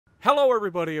Hello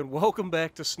everybody and welcome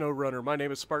back to SnowRunner. My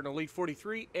name is Spartan Elite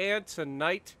 43 and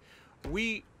tonight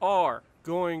we are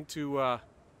going to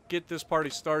get this party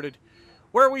started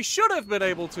where we should have been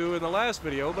able to in the last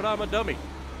video, but I'm a dummy.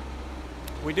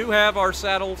 We do have our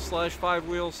saddle slash fifth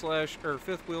wheel slash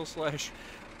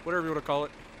whatever you want to call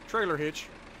it, trailer hitch,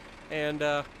 and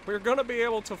we're going to be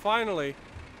able to finally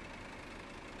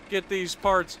get these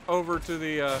parts over to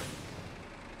the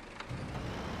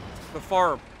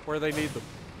farm where they need them.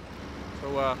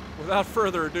 So, without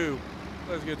further ado,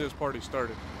 let's get this party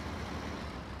started.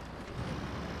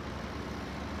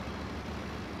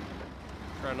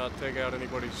 Try not to take out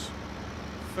anybody's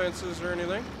fences or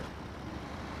anything.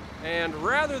 And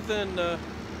rather than, oh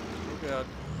God.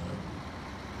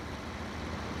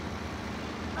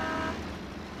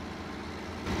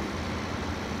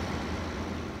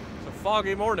 It's a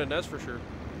foggy morning, that's for sure.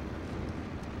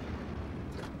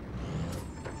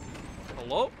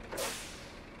 Hello?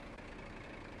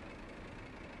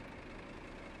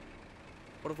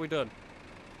 What have we done?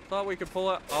 Thought we could pull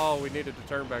out. Oh, we needed to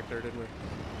turn back there, didn't we?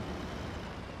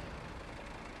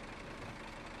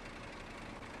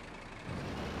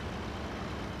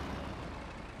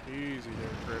 Easy there,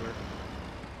 trailer.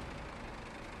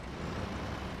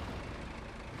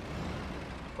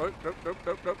 Oh,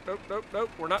 nope.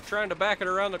 We're not trying to back it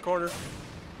around the corner.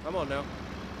 Come on now.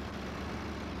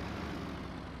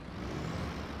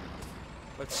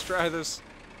 Let's try this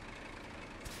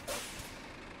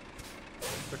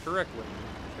the correct way,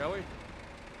 shall we?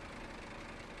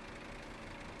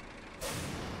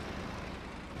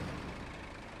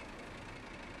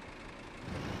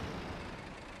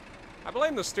 I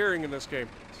blame the steering in this game.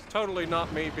 It's totally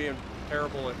not me being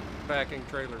terrible at backing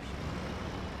trailers.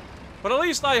 But at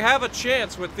least I have a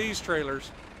chance with these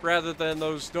trailers rather than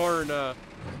those darn,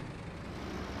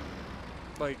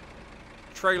 like,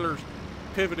 trailers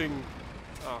pivoting.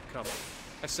 Oh, come on.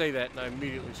 I say that and I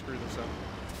immediately screw this up.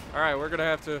 Alright, we're gonna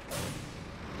have to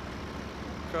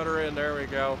cut her in. There we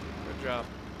go. Good job.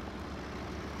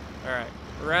 Alright,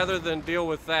 rather than deal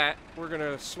with that, we're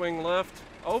gonna swing left.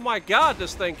 Oh my God,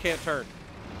 this thing can't turn.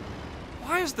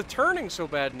 Why is the turning so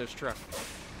bad in this truck?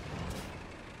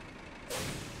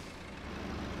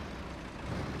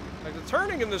 Like, the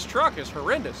turning in this truck is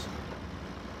horrendous.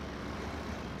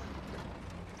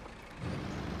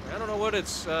 I don't know what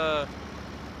it's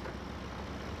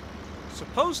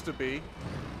supposed to be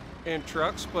in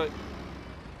trucks, but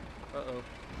uh-oh.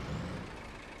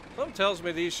 Something tells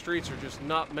me these streets are just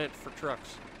not meant for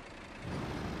trucks.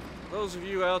 Those of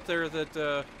you out there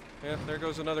that, yeah, there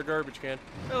goes another garbage can.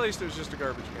 At least it was just a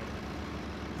garbage can.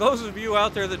 Those of you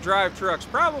out there that drive trucks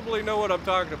probably know what I'm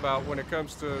talking about when it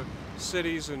comes to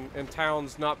cities and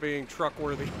towns not being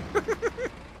truck-worthy.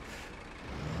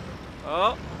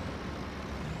 Oh.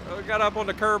 Well, we got up on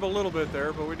the curb a little bit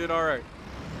there, but we did all right.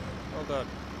 Well done.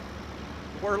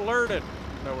 We're learning.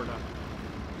 No, we're not.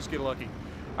 Just get lucky.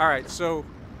 Alright, so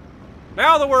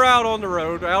now that we're out on the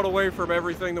road, out away from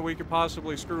everything that we could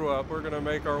possibly screw up, we're going to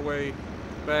make our way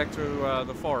back to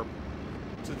the farm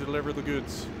to deliver the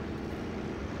goods.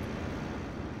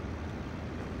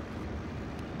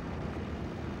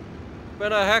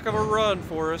 Been a heck of a run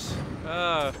for us.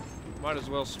 Might as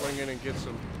well swing in and get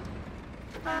some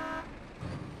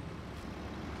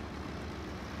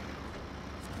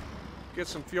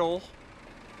fuel.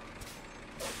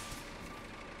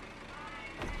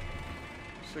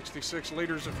 66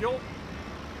 liters of fuel.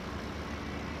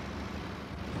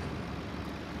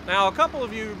 Now, a couple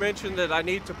of you mentioned that I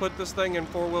need to put this thing in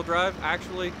four-wheel drive.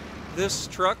 Actually, this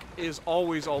truck is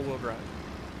always all-wheel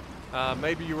drive.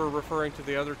 Maybe you were referring to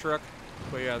the other truck,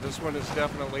 but yeah, this one is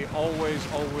definitely always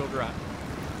all-wheel drive.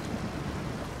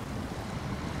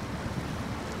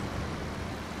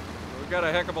 We've got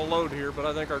a heck of a load here, but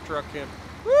I think our truck can.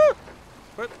 Woo!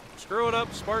 Quit screwing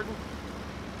up, Spartan.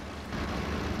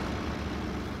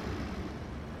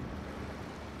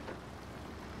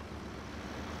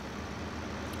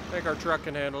 I think our truck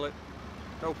can handle it.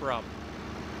 No problem.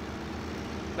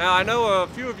 Now, I know a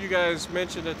few of you guys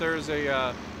mentioned that there's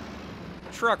a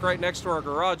truck right next to our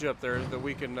garage up there that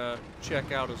we can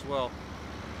check out as well.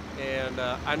 And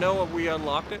I know we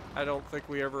unlocked it. I don't think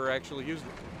we ever actually used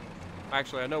it.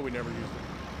 Actually, I know we never used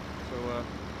it. So,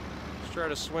 let's try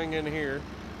to swing in here.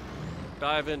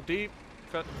 Dive in deep.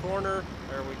 Cut the corner.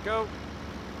 There we go.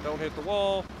 Don't hit the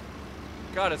wall.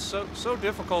 God, it's so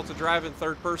difficult to drive in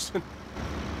third person.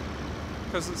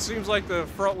 Because it seems like the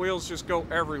front wheels just go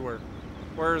everywhere.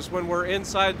 Whereas when we're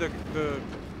inside the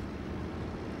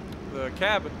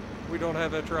cabin, we don't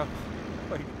have that trouble.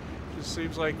 Like, it just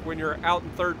seems like when you're out in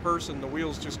third person, the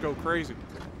wheels just go crazy.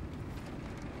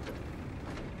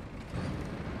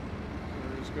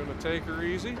 gonna take her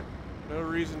easy. No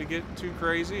reason to get too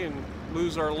crazy and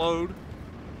lose our load.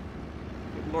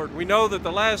 Good Lord, we know that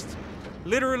the last,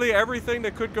 literally everything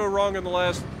that could go wrong in the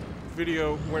last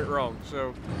video went wrong.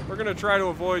 So we're gonna try to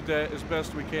avoid that as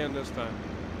best we can this time.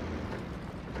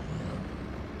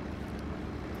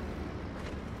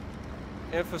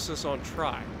 Emphasis on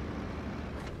try.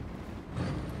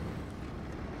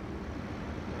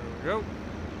 There we go.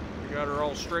 We got her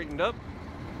all straightened up.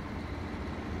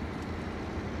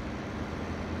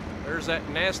 There's that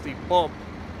nasty bump.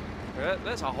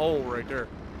 That's a hole right there.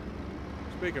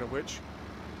 Speaking of which,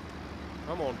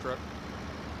 come on, truck.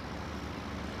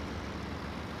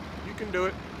 You can do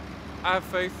it. I have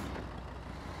faith.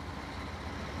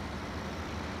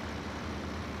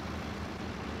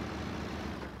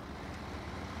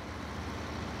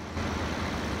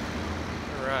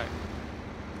 All right.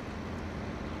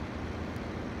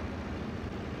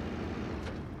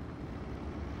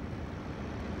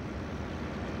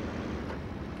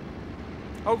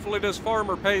 Hopefully this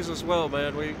farmer pays us well,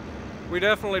 man. We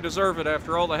definitely deserve it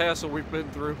after all the hassle we've been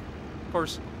through. Of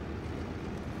course,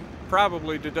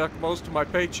 probably deduct most of my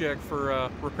paycheck for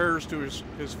repairs to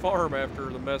his farm after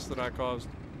the mess that I caused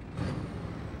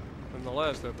in the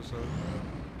last episode.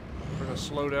 We're gonna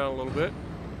slow down a little bit.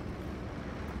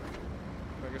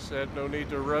 Like I said, no need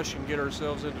to rush and get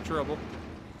ourselves into trouble.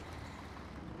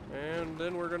 And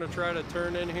then we're gonna try to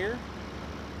turn in here.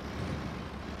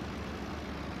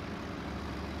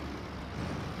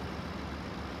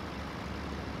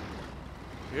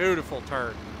 Beautiful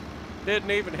turn. Didn't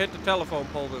even hit the telephone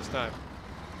pole this time.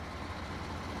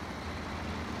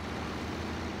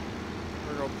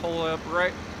 We're gonna pull up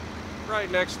right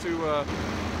next to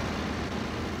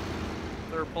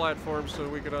their platform so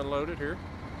we can unload it here.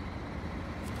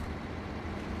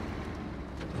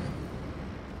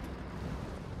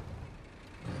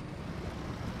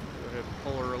 Go ahead and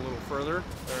pull her a little further.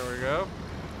 There we go.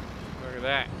 Look at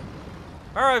that.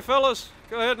 All right, fellas,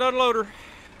 go ahead and unload her.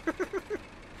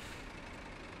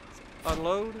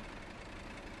 Unload.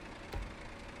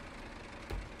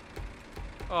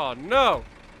 Oh no!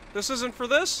 This isn't for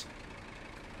this?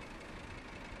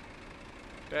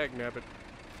 Dagnabbit.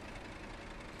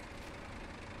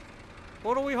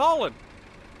 What are we hauling?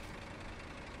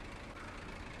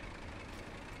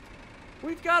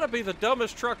 We've got to be the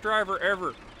dumbest truck driver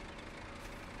ever.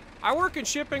 I work in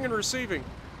shipping and receiving.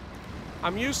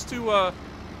 I'm used to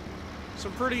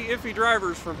some pretty iffy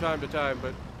drivers from time to time,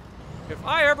 but if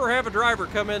I ever have a driver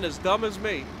come in as dumb as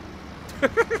me...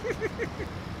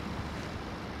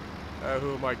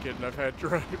 who am I kidding? I've had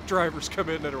drivers come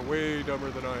in that are way dumber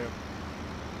than I am.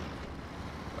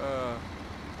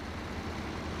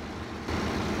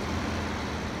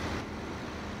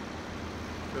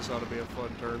 This ought to be a fun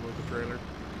turn with the trailer.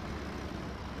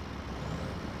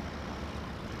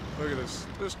 Look at this.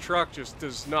 This truck just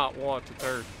does not want to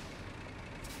turn.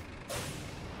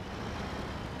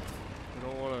 We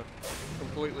don't want to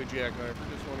completely jackknife her.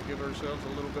 Just want to give ourselves a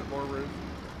little bit more room.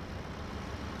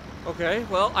 Okay,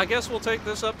 well, I guess we'll take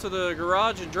this up to the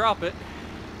garage and drop it.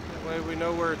 That way we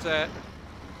know where it's at.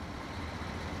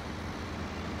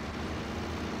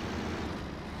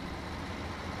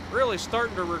 Really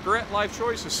starting to regret life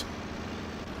choices.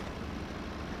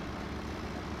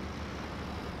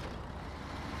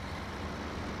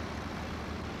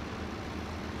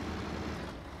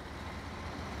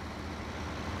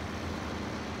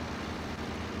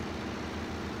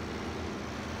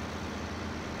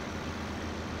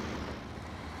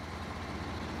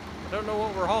 I don't know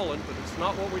what we're hauling, but it's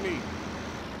not what we need.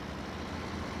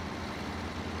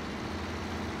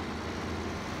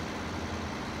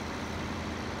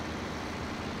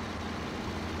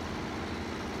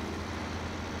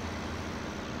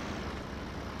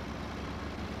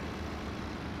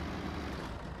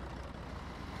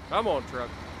 Come on, truck.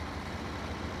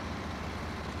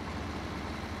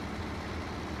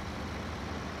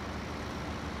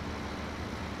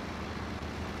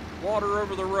 Water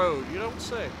over the road, you don't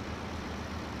say.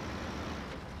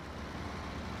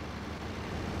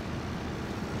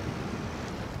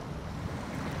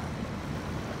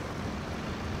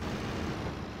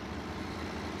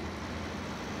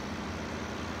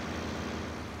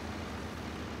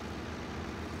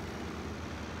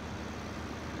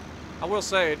 I will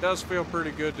say, it does feel pretty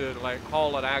good to like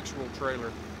haul an actual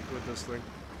trailer with this thing.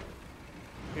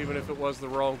 Even if it was the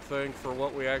wrong thing for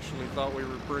what we actually thought we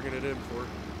were bringing it in for.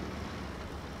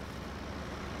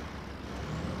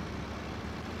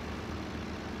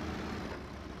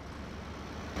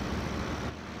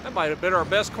 That might have been our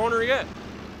best corner yet.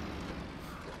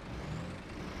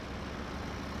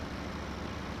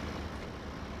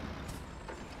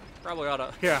 Probably ought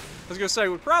to, yeah. I was gonna say,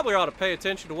 we probably ought to pay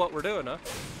attention to what we're doing, huh?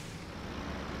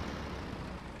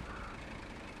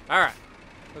 Alright.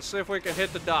 Let's see if we can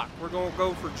hit the dock. We're gonna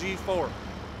go for G4.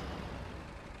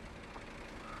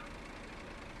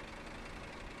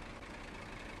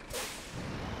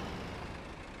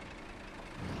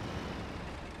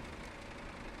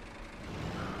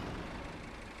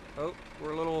 Oh,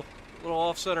 we're a little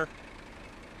off center.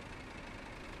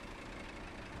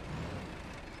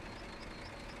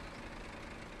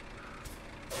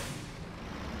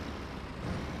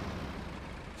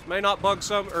 This may not bug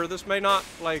some, or this may not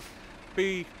like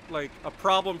be like a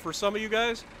problem for some of you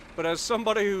guys, but as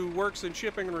somebody who works in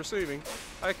shipping and receiving,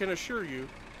 I can assure you.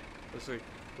 Let's see.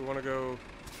 We want to go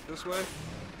this way.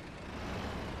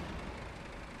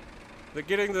 That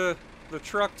getting the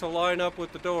truck to line up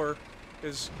with the door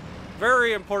is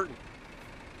very important.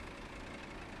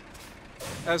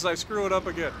 As I screw it up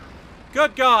again.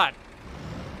 Good God!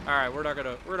 All right, we're not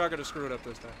gonna screw it up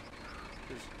this time.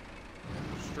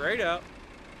 Just straight out.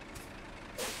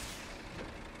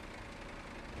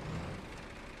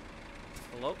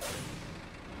 Hello.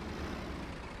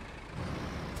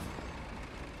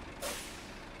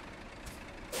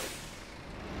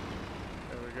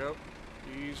 There we go.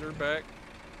 Ease her back.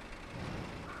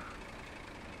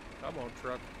 Come on,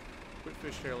 truck. Quit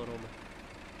fishtailing on me.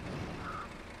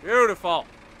 Beautiful.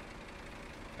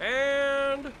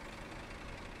 And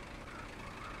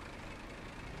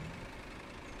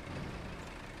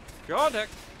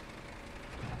contact.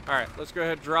 All right, let's go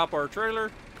ahead and drop our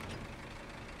trailer.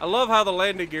 I love how the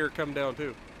landing gear come down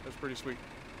too. That's pretty sweet.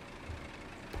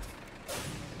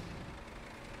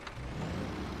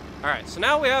 All right, so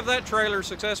now we have that trailer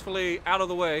successfully out of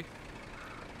the way.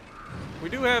 We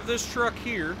do have this truck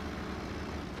here.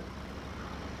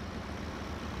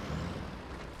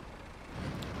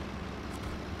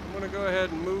 I'm gonna go ahead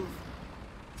and move.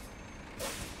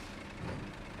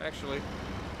 Actually.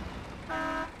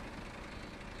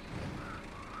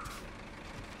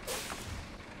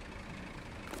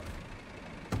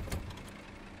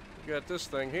 We got this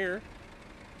thing here.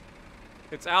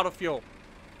 It's out of fuel.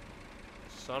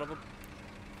 Son of a...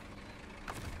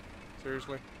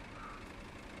 Seriously?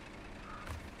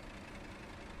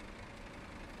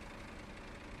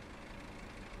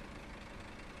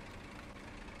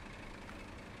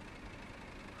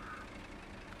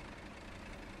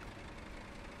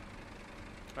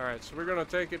 Alright, so we're going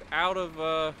to take it out of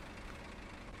the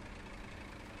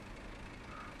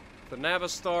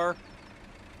Navistar.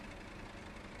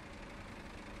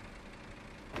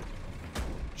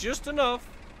 Just enough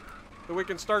that we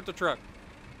can start the truck.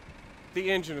 The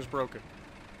engine is broken.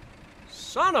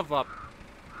 Son of a...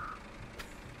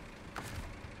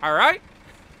 Alright.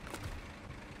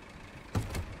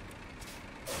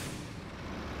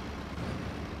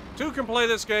 Two can play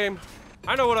this game.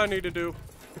 I know what I need to do.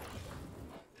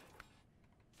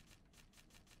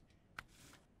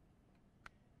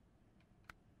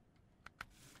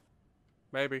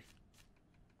 Maybe.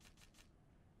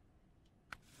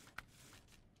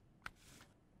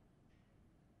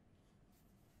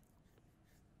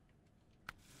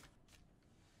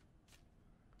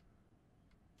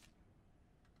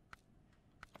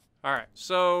 All right,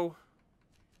 so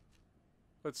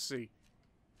let's see.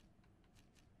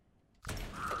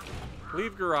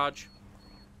 Leave garage.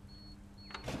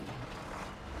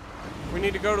 We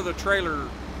need to go to the trailer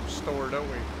store, don't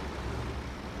we?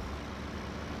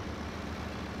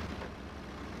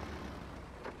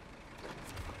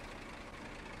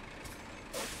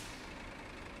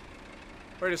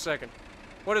 Wait a second.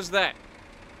 What is that?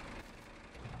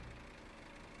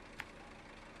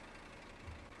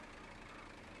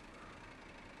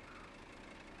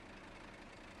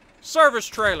 Service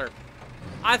trailer.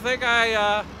 I think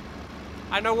I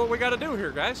know what we got to do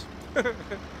here, guys. We'll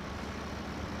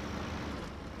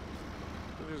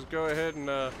just go ahead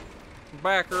and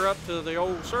back her up to the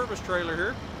old service trailer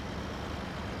here.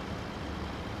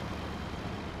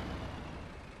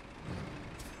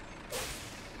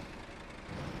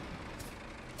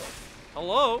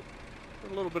 Hello?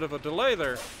 A little bit of a delay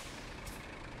there.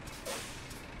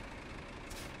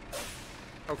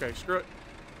 Okay, screw it.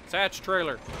 Attached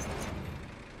trailer.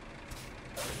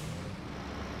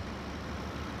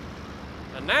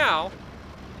 And now,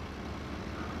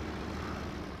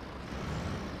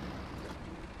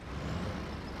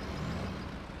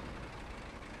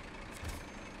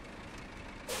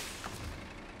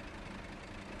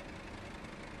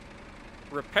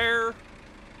 repair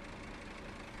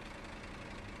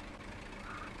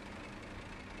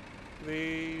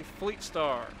the Fleet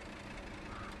Star.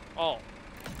 All.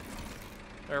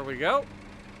 There we go.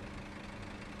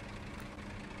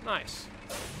 Nice.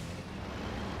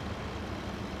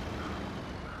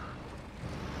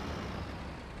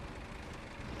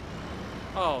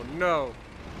 Oh no.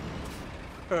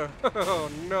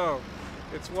 Oh no.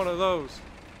 It's one of those.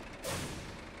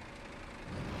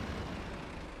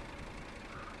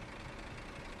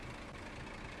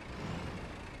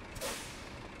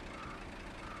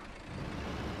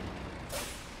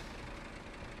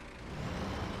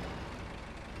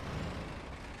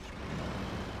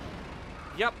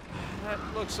 Yep, that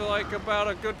looks like about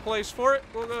a good place for it.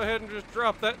 We'll go ahead and just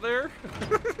drop that there.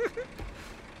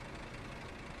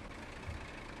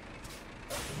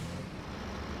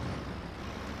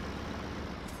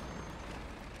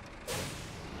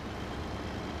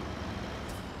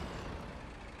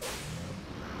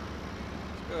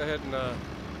 Let's go ahead and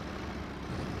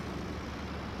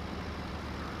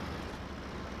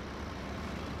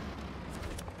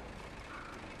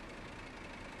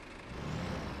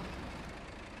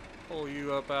pull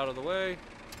you up out of the way.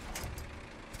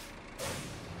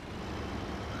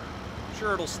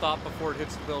 Sure, it'll stop before it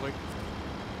hits the building.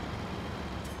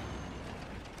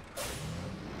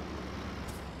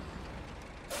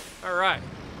 All right.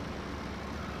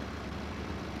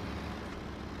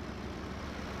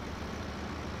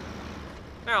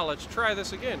 Now let's try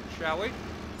this again, shall we?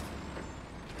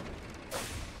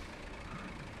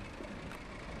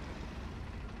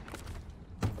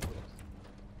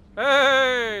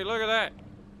 Hey, look at that.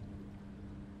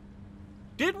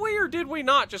 Did we or did we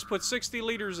not just put 60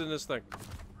 liters in this thing?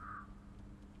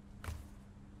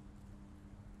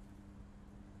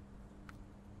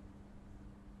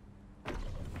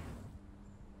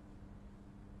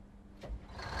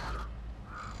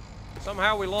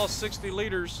 Somehow we lost 60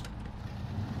 liters.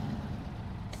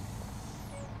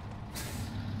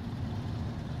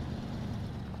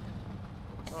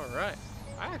 Alright.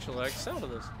 I actually like the sound of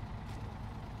this.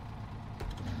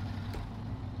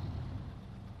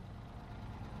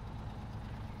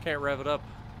 Can't rev it up.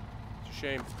 It's a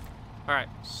shame. Alright,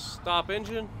 stop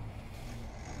engine.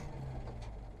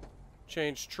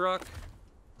 Change truck.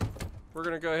 We're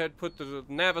gonna go ahead and put the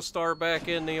Navistar back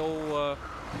in the old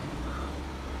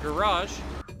garage.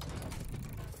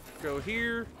 Go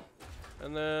here,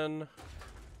 and then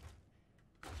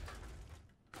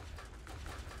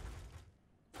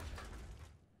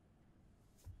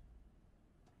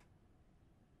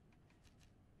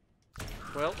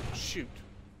well, shoot.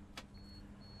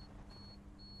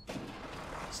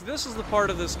 So this is the part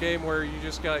of this game where you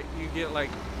get like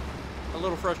a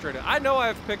little frustrated. I know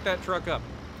I've picked that truck up.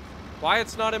 Why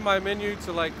it's not in my menu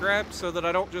to like grab so that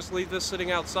I don't just leave this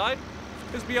sitting outside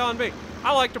is beyond me.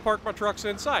 I like to park my trucks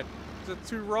inside. Is it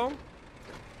too wrong?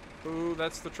 Ooh,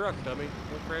 that's the truck, dummy.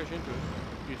 Don't crash into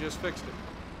it. You just fixed it.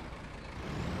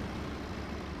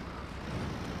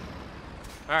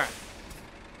 Alright.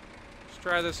 Let's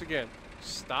try this again.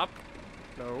 Stop.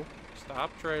 No.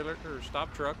 Stop trailer, or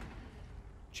stop truck.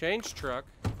 Change truck.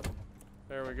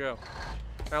 There we go.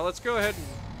 Now let's go ahead and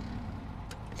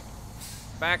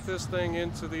back this thing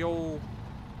into the old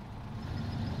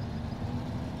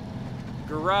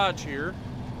garage here.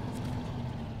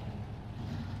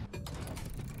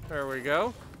 There we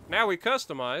go. Now we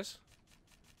customize.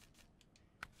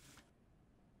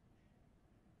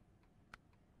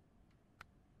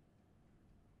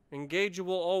 Engageable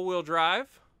all-wheel drive.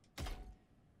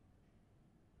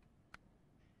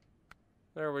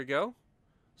 There we go.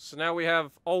 So now we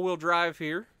have all-wheel drive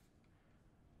here.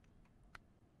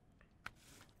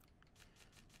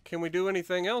 Can we do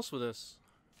anything else with this?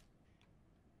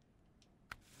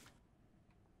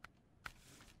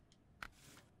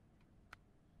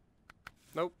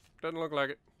 Nope, doesn't look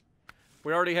like it.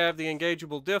 We already have the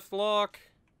engageable diff lock.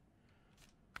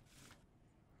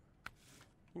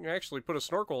 You can actually put a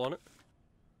snorkel on it.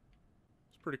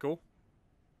 It's pretty cool.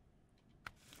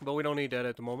 But we don't need that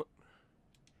at the moment.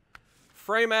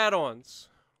 Frame add-ons.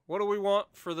 What do we want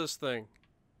for this thing?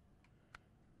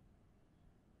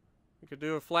 We could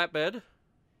do a flatbed.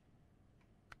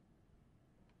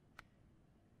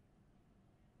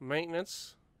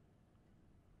 Maintenance.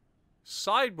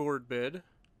 Sideboard bed.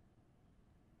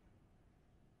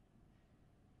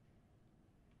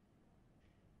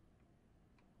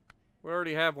 We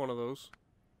already have one of those.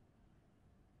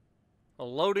 A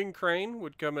loading crane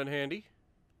would come in handy.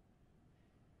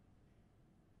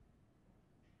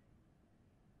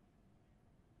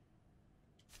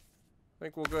 I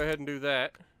think we'll go ahead and do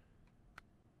that.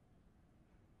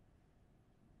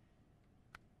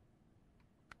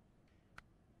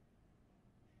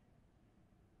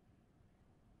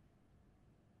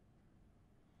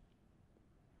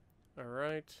 All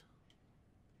right.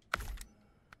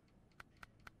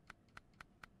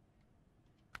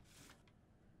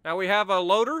 Now we have a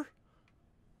loader,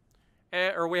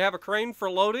 or we have a crane for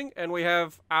loading, and we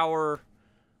have our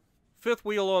fifth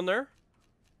wheel on there.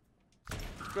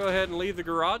 Go ahead and leave the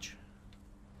garage.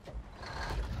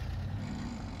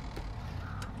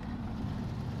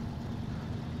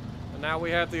 And now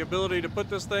we have the ability to put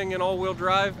this thing in all-wheel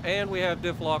drive, and we have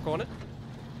diff lock on it.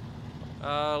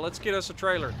 Let's get us a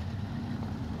trailer.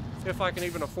 If I can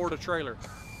even afford a trailer.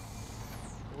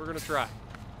 We're gonna try.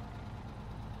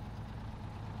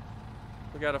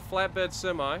 We got a flatbed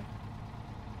semi.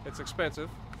 It's expensive.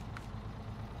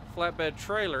 Flatbed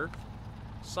trailer.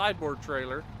 Sideboard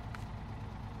trailer.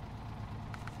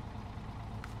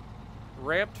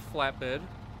 Ramped flatbed.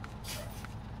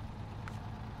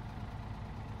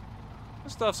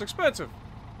 This stuff's expensive.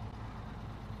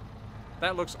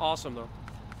 That looks awesome, though.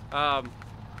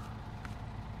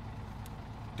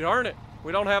 Darn it.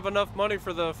 We don't have enough money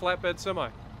for the flatbed semi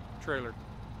trailer.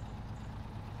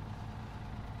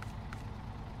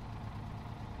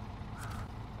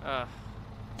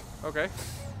 Okay.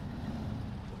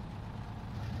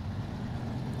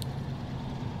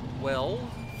 Well,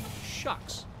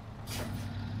 shucks.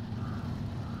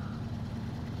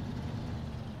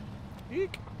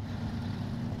 Eek.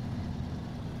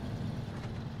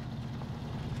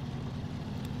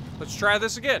 Let's try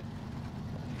this again.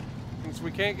 Since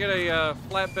we can't get a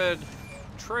flatbed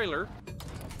trailer,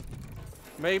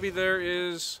 maybe there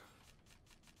is,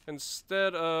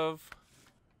 instead of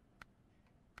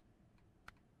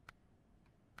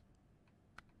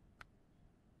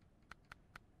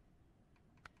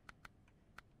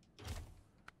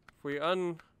if we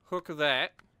unhook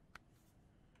that,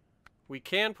 we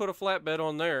can put a flatbed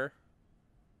on there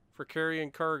for carrying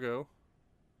cargo.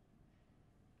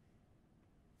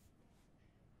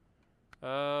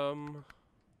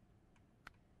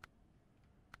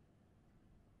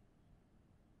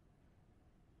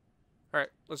 Alright,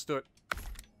 let's do it.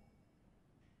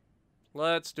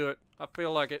 Let's do it. I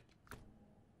feel like it.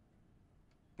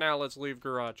 Now let's leave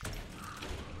garage.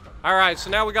 Alright, so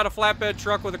now we got a flatbed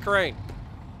truck with a crane.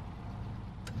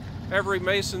 Every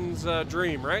mason's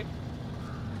dream, right?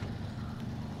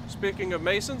 Speaking of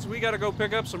masons, we gotta go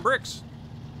pick up some bricks.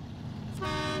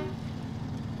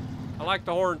 I like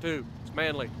the horn too. It's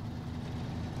manly.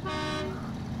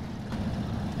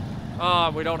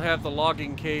 Ah, we don't have the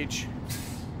logging cage.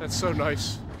 That's so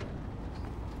nice.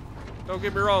 Don't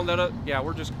get me wrong, yeah,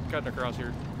 we're just cutting across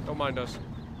here. Don't mind us.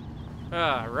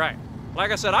 Alright.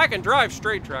 Like I said, I can drive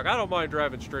straight truck. I don't mind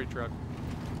driving straight truck.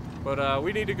 But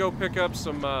we need to go pick up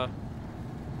some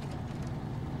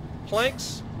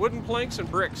planks, wooden planks, and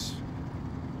bricks.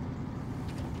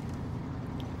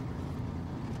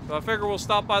 So I figure we'll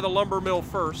stop by the lumber mill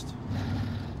first.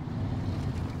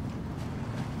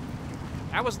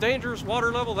 That was dangerous.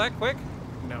 Water level that quick?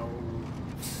 No.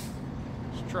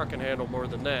 This truck can handle more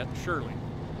than that, surely.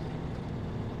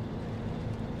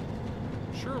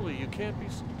 Surely you can't be...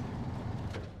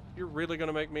 You're really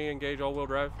gonna make me engage all-wheel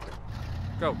drive?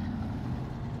 Go.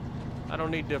 I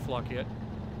don't need diff lock yet.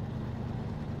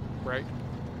 Right?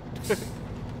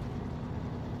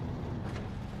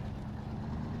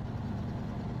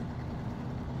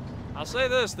 I'll say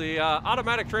this, the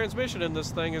automatic transmission in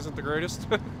this thing isn't the greatest.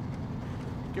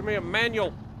 Give me a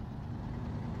manual.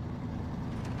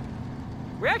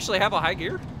 We actually have a high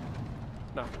gear?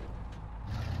 No.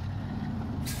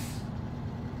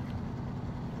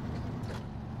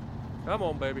 Come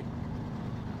on, baby.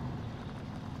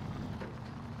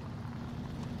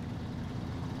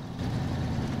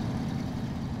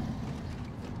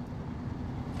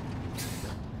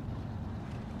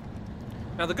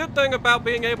 Now, the good thing about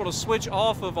being able to switch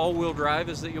off of all-wheel drive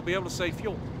is that you'll be able to save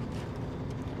fuel.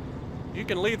 You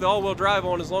can leave the all-wheel drive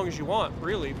on as long as you want,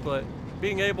 really, but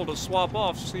being able to swap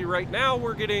off. See, right now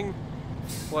we're getting,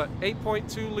 what,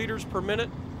 8.2 liters per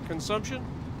minute consumption?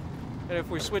 And if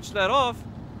we switch that off,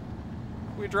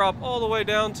 we drop all the way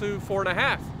down to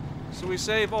 4.5. So we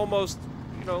save almost,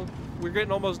 you know, we're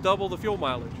getting almost double the fuel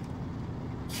mileage.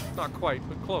 Not quite,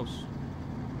 but close.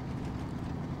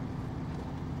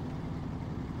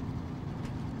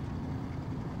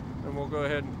 And we'll go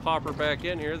ahead and pop her back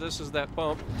in here. This is that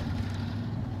pump.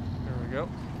 There we go.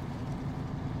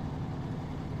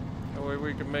 That way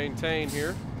we can maintain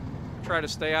here. Try to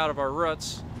stay out of our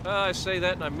ruts. I say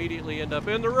that and I immediately end up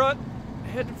in the rut,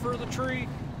 heading for the tree.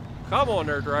 Come on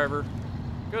there, driver.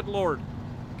 Good Lord.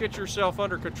 Get yourself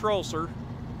under control, sir.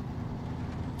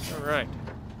 All right.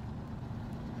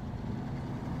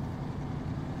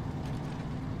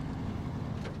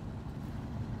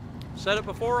 Said it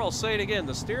before, I'll say it again.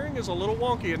 The steering is a little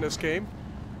wonky in this game,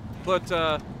 but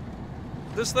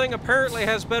this thing apparently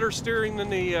has better steering than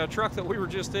the truck that we were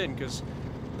just in, because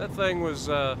That thing was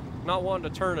not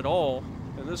wanting to turn at all,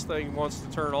 and this thing wants to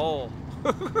turn all.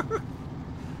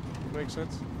 Makes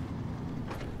sense?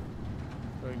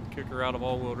 I can kick her out of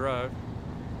all-wheel drive.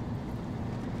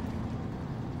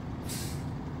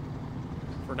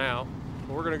 For now.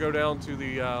 But we're going to go down to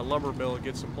the lumber mill and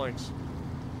get some planks.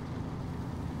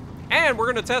 And we're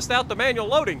going to test out the manual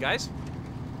loading, guys.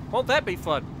 Won't that be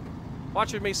fun?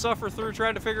 Watching me suffer through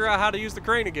trying to figure out how to use the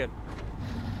crane again.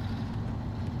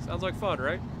 Sounds like fun,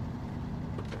 right?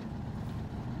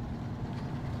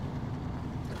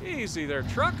 Easy there,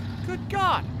 truck. Good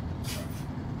God.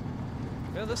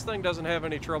 Yeah, this thing doesn't have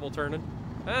any trouble turning.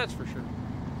 That's for sure.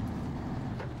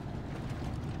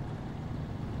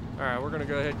 Alright, we're going to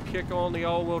go ahead and kick on the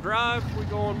all-wheel drive. We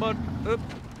go on mud. Oop,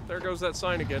 there goes that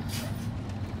sign again.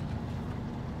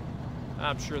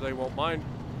 I'm sure they won't mind.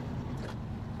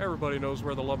 Everybody knows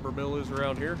where the lumber mill is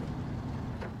around here.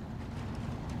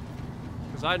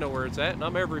 Because I know where it's at, and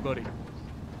I'm everybody.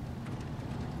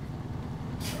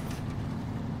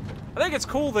 I think it's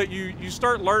cool that you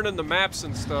start learning the maps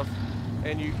and stuff,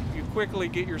 and you quickly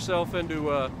get yourself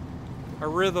into a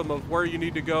rhythm of where you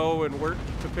need to go and where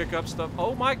to pick up stuff.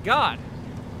 Oh my God!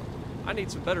 I need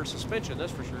some better suspension,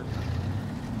 that's for sure.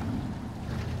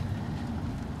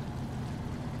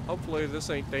 Hopefully this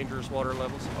ain't dangerous water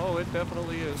levels. Oh, it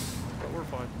definitely is, but we're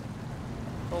fine.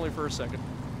 Only for a second.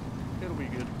 It'll be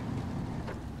good.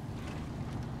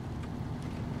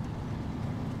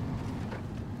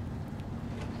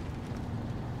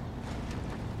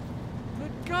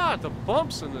 Good God, the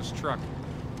bumps in this truck.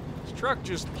 This truck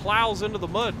just plows into the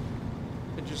mud.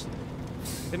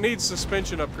 It needs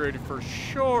suspension upgraded for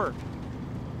sure.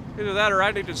 Either that or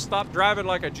I need to stop driving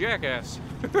like a jackass.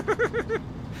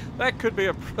 That could be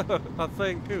a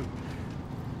thing too.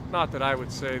 Not that I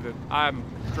would say that I'm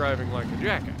driving like a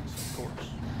jackass, of course.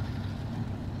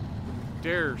 Wouldn't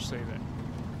dare say that.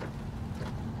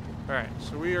 Alright,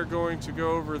 so we are going to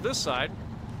go over this side.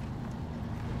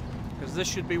 Because this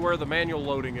should be where the manual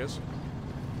loading is.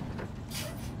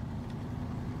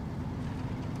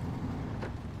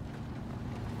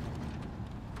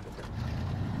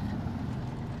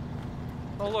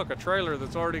 Oh look, a trailer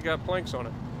that's already got planks on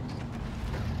it.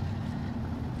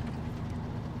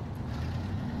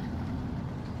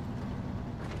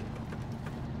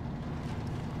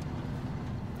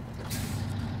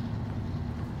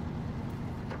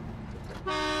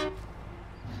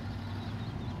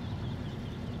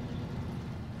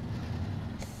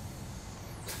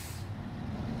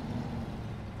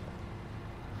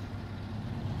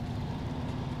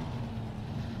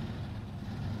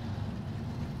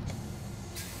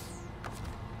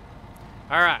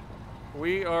 Alright,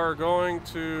 we are going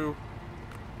to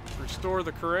restore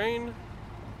the crane.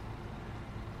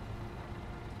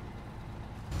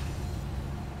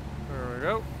 There we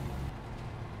go.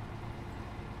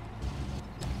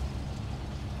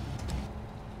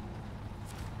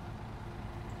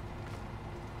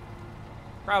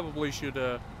 Probably should,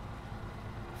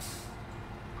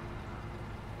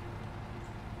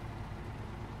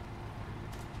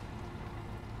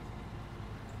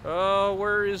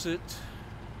 where is it?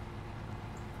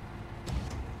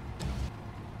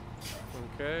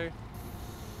 Okay.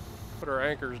 Put our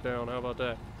anchors down, how about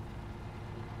that?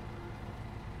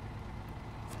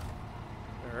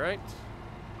 Alright.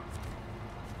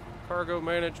 Cargo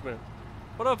management.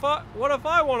 What if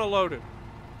I want to load it?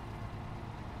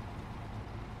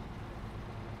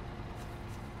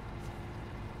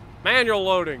 Manual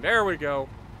loading, there we go.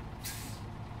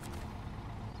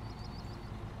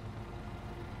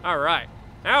 Alright,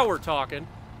 now we're talking.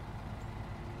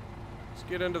 Let's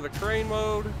get into the crane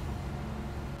mode.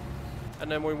 And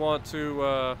then we want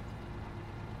to,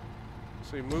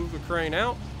 see, move the crane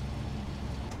out.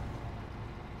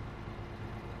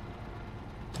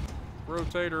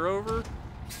 Rotate her over.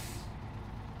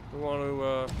 We want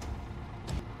to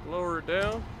lower it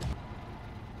down.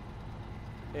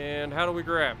 And how do we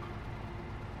grab?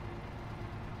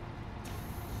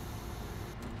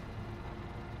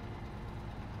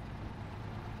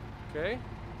 Okay.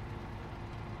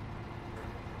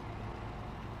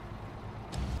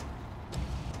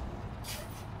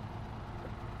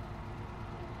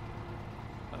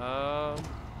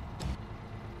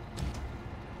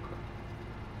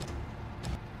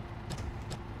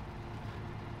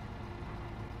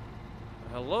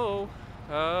 Hello?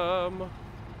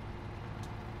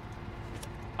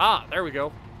 There we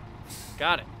go.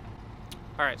 Got it.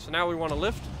 Alright, so now we want to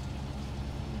lift.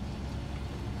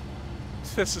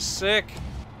 This is sick.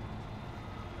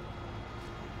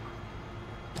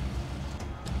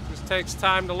 Just takes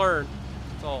time to learn.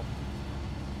 That's all.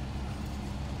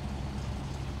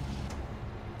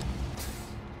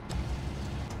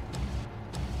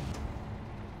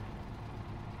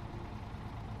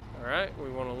 Alright, we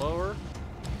want to lower.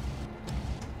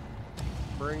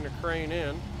 Bring the crane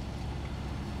in.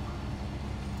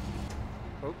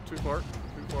 Oh, too far. Too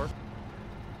far.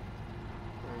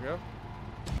 There we go.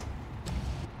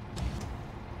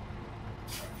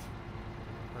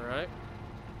 Alright.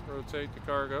 Rotate the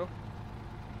cargo.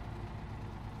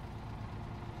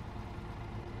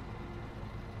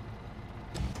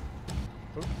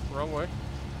 Oop, wrong way.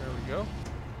 There we go.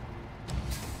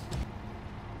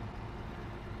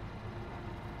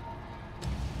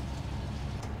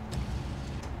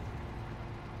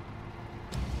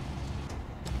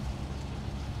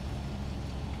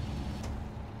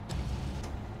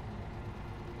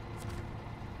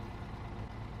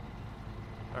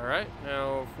 Alright,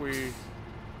 now if we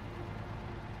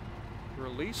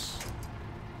release,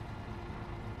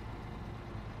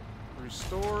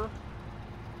 restore,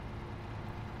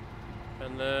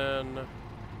 and then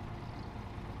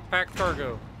pack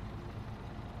cargo.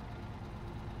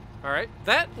 Alright,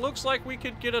 that looks like we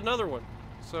could get another one.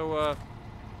 So,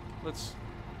 let's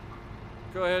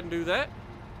go ahead and do that.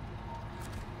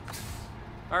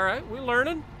 Alright, we're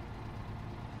learning.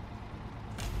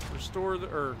 Restore the,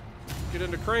 or get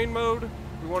into crane mode.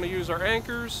 We want to use our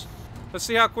anchors. Let's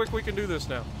see how quick we can do this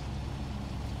now.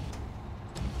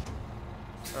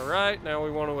 Alright, now we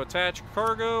want to attach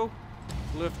cargo.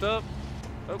 Lift up.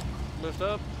 Oh, lift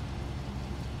up.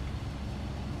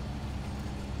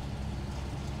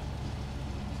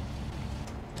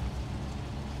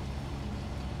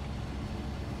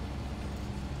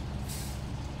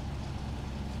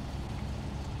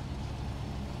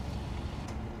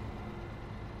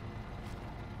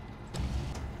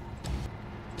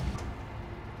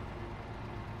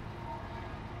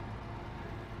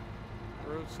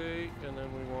 Rotate, and then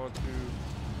we want to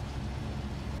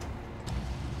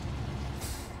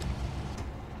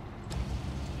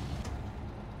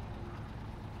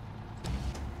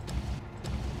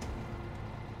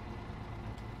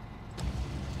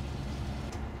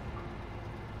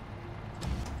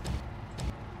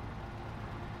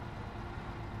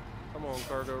come on,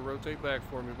 cargo, rotate back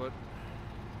for me, bud.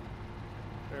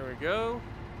 There we go.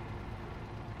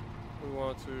 We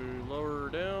want to lower her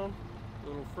down a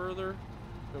little further.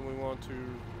 Then we want to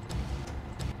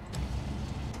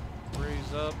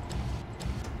raise up.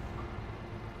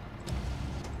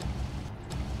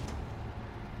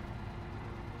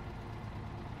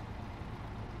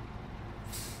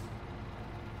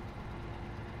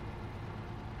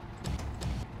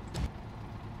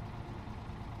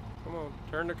 Come on,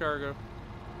 turn the cargo.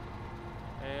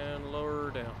 And lower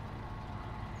her down.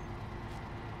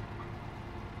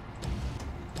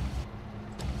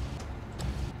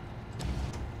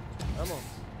 Come on.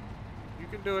 You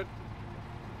can do it.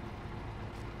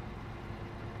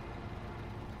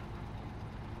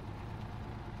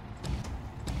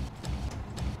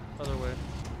 Other way.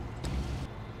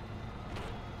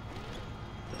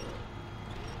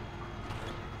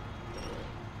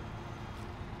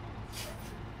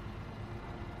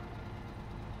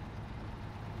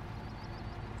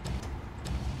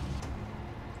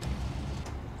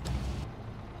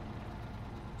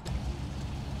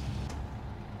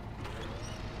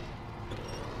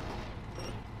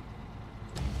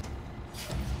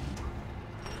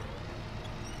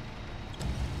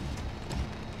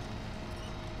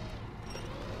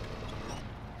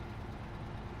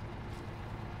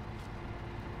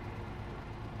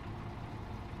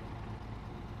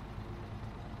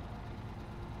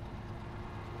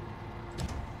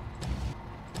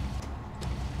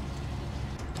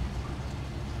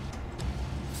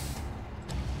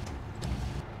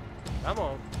 Come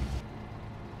on.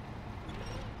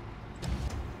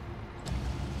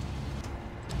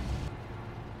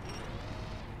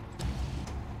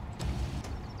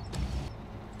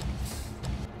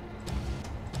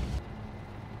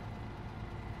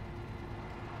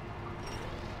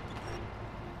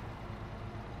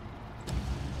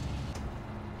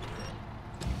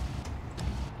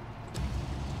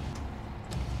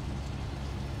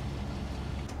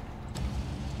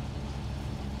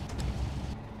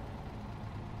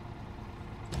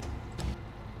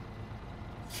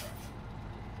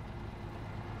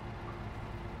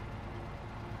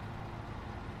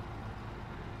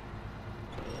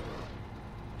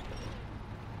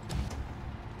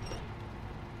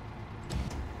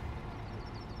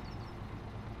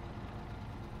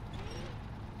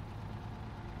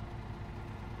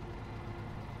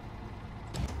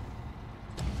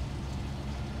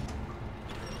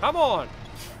 Come on!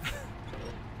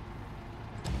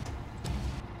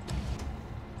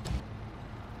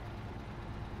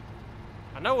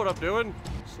 I know what I'm doing,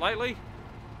 slightly.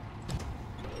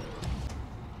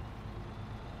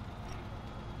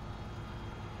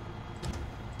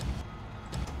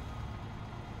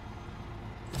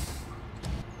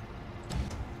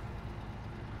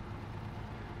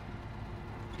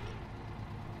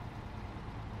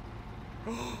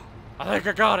 I think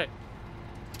I got it.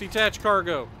 Detach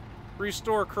cargo.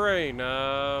 Restore crane.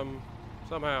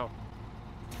 Somehow.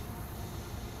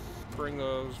 Bring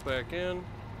those back in.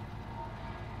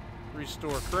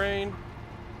 Restore crane.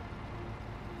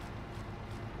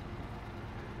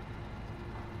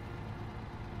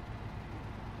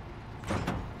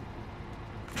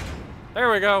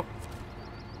 There we go.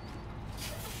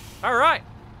 All right.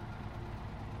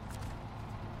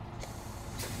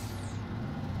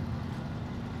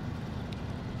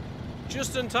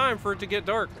 Just in time for it to get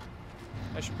dark.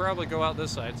 I should probably go out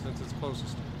this side since it's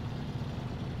closest.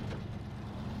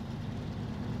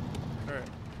 All right.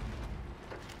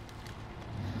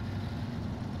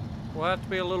 We'll have to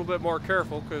be a little bit more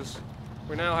careful because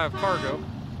we now have cargo.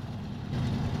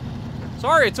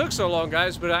 Sorry it took so long,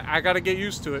 guys, but I got to get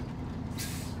used to it.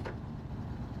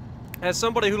 As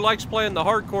somebody who likes playing the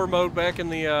hardcore mode back in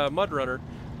the Mud Runner,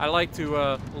 I like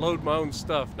to load my own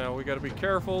stuff. Now, we got to be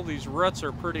careful. These ruts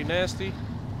are pretty nasty.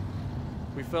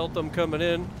 We felt them coming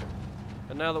in.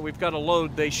 And now that we've got a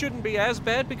load, they shouldn't be as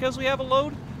bad because we have a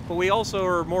load, but we also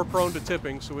are more prone to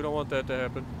tipping, so we don't want that to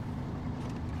happen.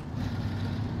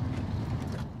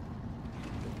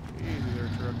 Easy there,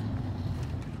 truck.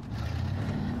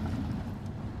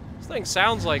 This thing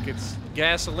sounds like it's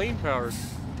gasoline powered.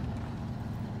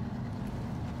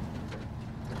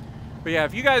 But yeah,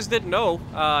 if you guys didn't know,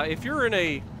 if you're in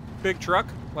a big truck,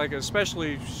 like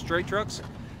especially straight trucks,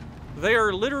 they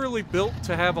are literally built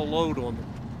to have a load on them.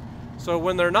 So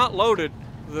when they're not loaded,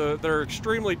 they're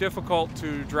extremely difficult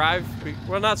to drive.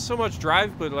 Well, not so much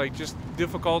drive, but like just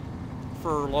difficult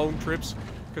for long trips,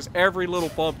 because every little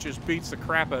bump just beats the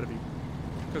crap out of you,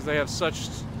 because they have such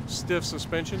stiff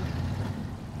suspension.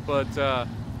 But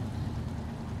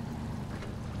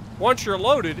once you're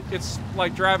loaded, it's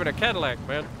like driving a Cadillac,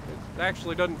 man. It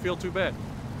actually doesn't feel too bad.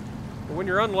 But when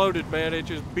you're unloaded, man, it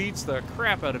just beats the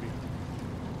crap out of you.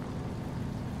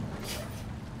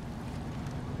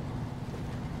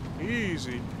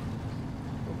 Easy.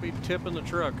 Don't be tipping the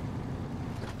truck.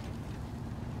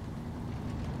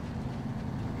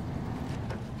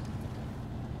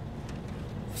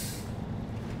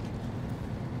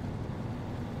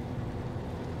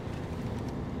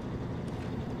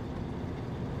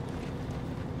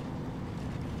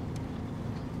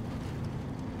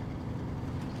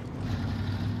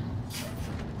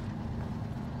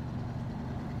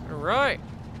 Right.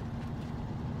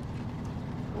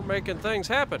 We're making things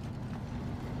happen.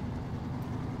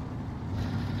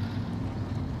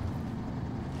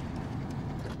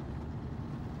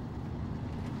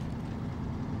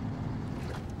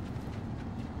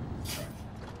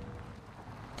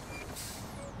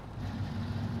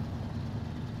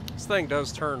 This thing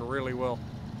does turn really well.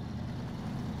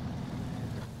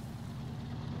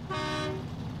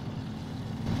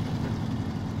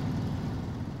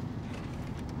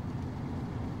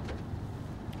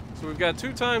 So we've got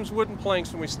 2 times wooden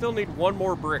planks, and we still need 1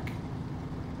 more brick.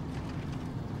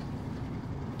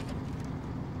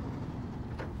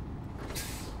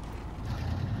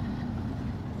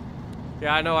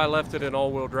 Yeah, I know I left it in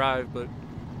all-wheel drive, but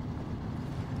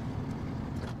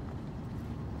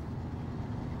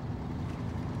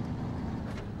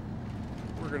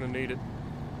we're gonna need it.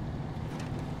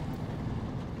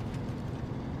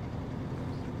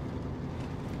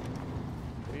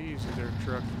 Easy there,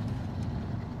 truck.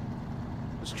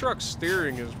 This truck's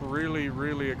steering is really,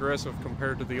 really aggressive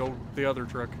compared to the other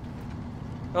truck.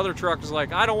 The other truck is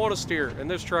like, I don't want to steer, and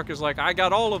this truck is like, I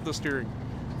got all of the steering.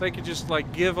 If they could just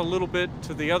like give a little bit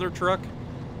to the other truck,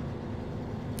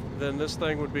 then this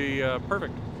thing would be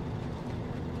perfect.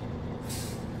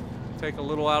 Take a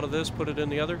little out of this, put it in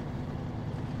the other.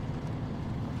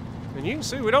 And you can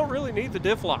see we don't really need the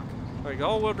diff lock. Like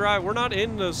all-wheel drive, we're not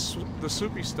in the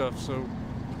soupy stuff, so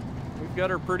we've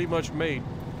got her pretty much made.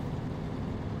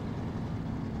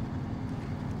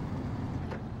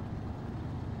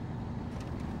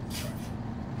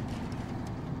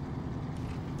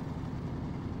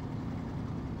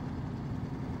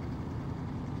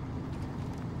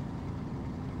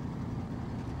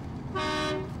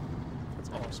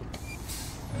 Awesome.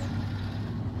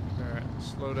 Alright,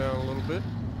 slow down a little bit.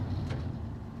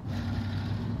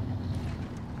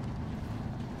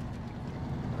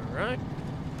 Alright.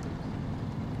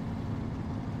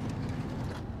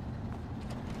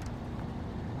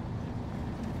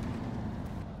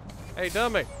 Hey,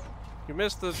 dummy. You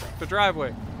missed the driveway.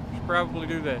 You should probably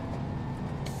do that.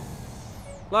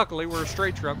 Luckily, we're a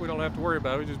straight truck. We don't have to worry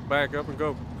about it. We just back up and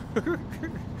go.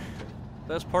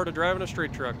 That's part of driving a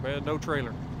straight truck, man. No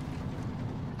trailer.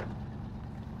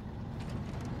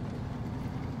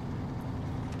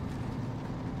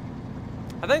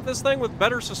 I think this thing with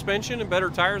better suspension and better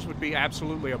tires would be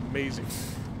absolutely amazing.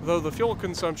 Though the fuel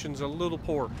consumption's a little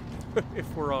poor,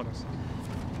 if we're honest.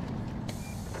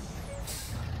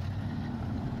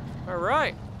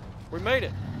 Alright, we made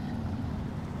it.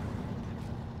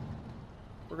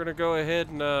 We're gonna go ahead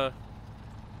and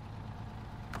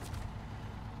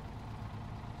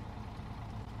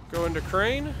go into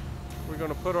crane. We're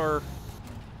gonna put our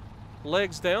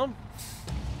legs down,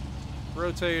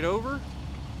 rotate over.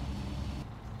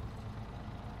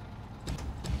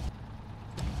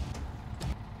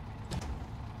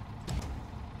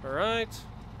 Alright,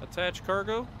 attach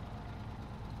cargo.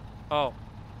 Oh,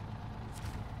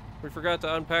 we forgot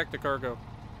to unpack the cargo.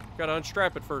 Gotta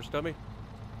unstrap it first, dummy.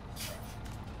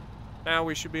 Now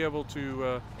we should be able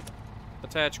to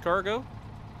attach cargo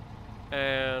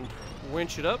and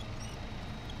winch it up.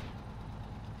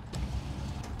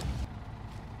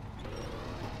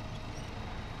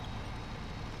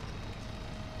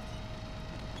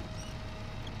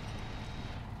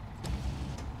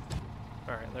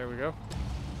 Alright, there we go.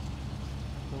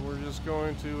 And we're just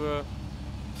going to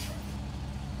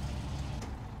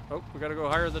oh, we gotta go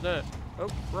higher than that. Oh,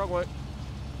 wrong way.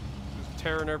 Just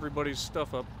tearing everybody's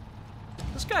stuff up.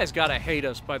 This guy's gotta hate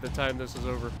us by the time this is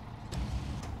over.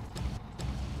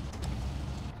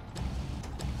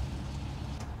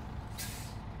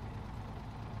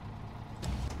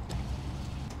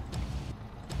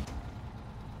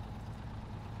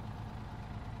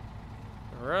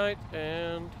 Alright,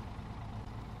 and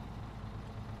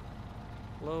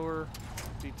lower,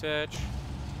 detach.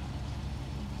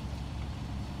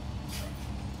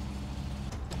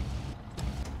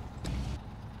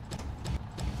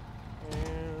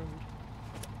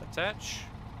 Attach.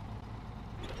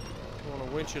 Want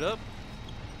to winch it up.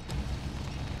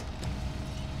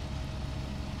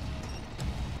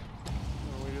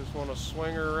 And we just want to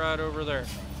swing her right over there.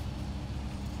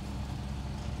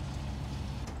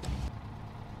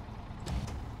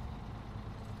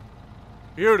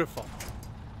 Beautiful.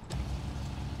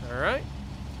 All right.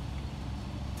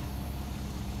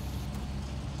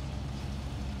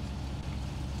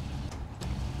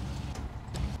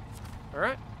 All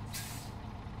right.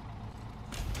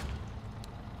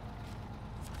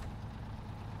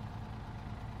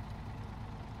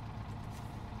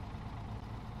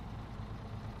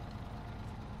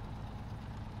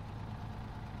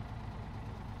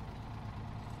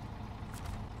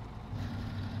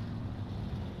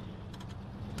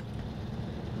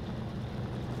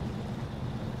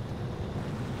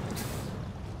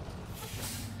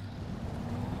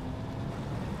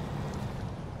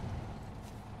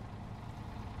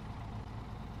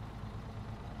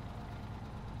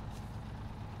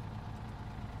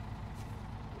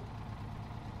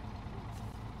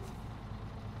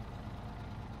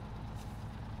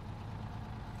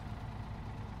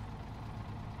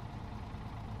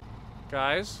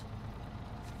 Guys.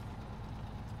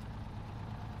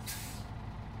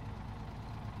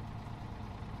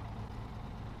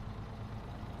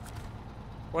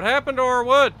 What happened to our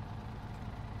wood?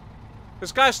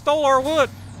 This guy stole our wood.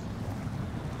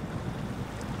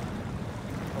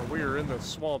 Oh, we are in the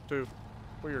swamp too.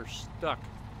 We are stuck.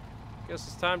 Guess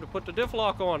it's time to put the diff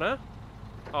lock on, huh?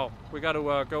 Oh, we got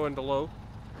to go into low,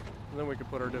 and then we can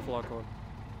put our diff lock on.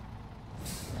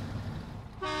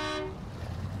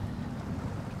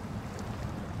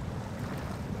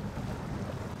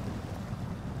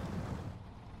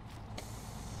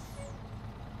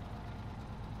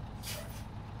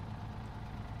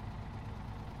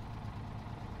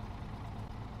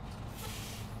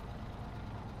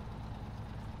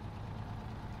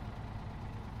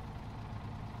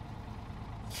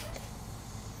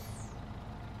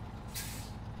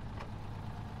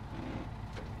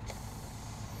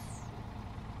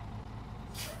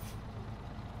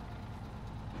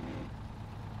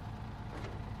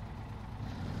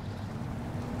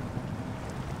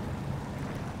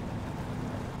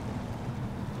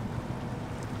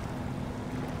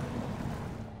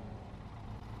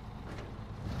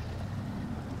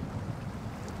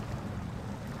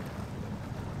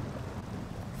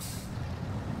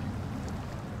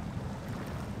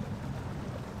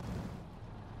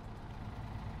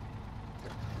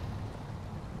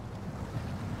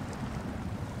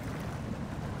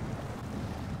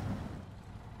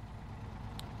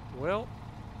 Well,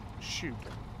 shoot.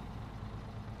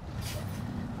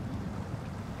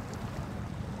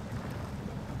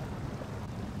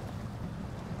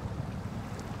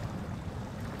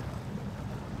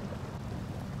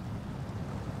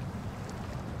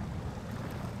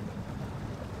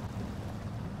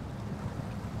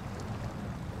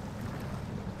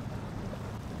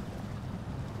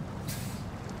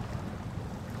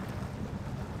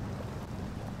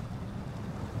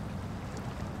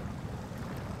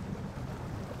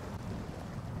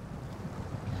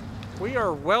 We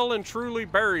are well and truly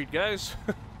buried, guys.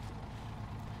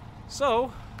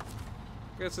 So,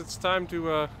 guess it's time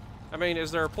to, I mean, is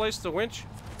there a place to winch?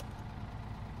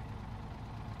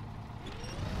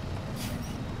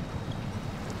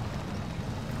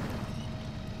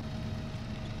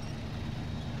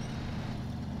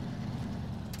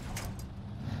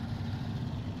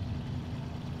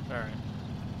 Alright.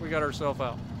 We got ourselves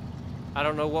out. I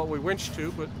don't know what we winched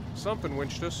to, but something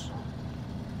winched us.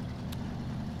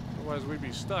 Otherwise we'd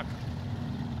be stuck.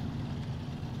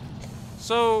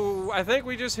 So, I think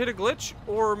we just hit a glitch,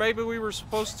 or maybe we were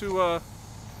supposed to,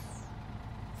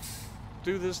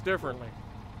 do this differently.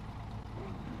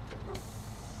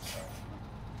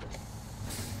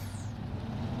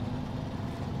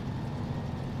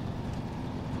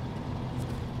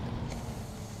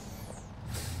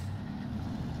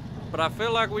 But I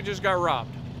feel like we just got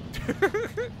robbed.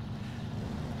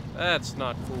 That's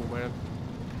not cool, man.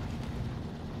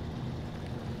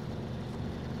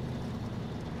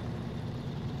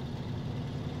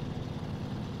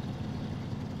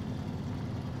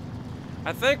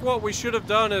 I think what we should have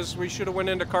done is we should have went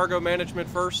into cargo management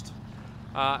first,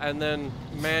 and then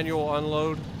manual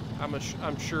unload.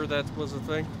 I'm sure that was a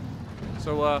thing.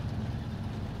 So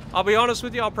I'll be honest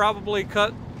with you, I'll probably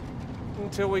cut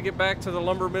until we get back to the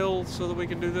lumber mill so that we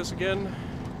can do this again.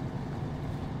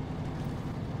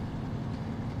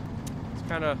 It's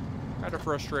kind of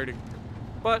frustrating,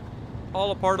 but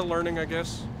all a part of learning, I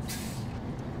guess.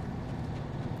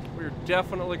 We're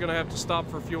definitely gonna have to stop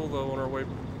for fuel though on our way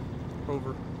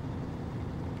over,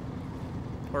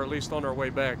 or at least on our way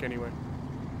back anyway.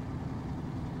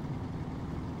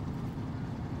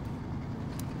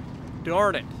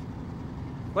 Darn it.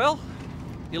 Well,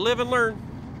 you live and learn.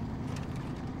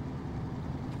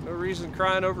 No reason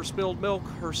crying over spilled milk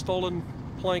or stolen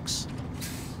planks.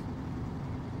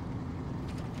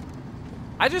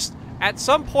 At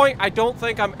some point, I don't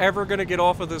think I'm ever gonna get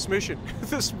off of this mission.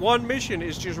 This one mission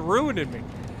is just ruining me.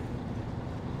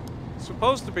 It's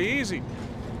supposed to be easy.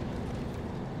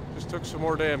 Just took some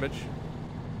more damage.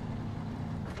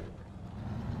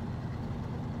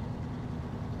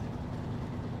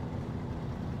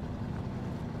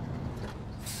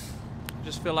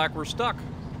 Just feel like we're stuck.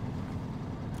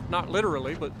 Not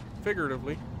literally, but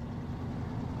figuratively.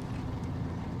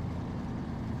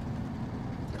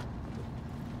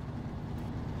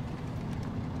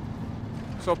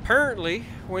 So apparently,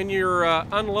 when you're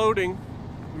unloading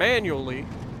manually,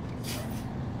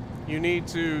 you need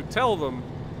to tell them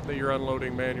that you're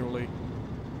unloading manually.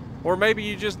 Or maybe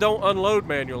you just don't unload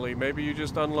manually. Maybe you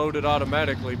just unload it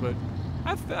automatically, but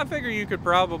I figure you could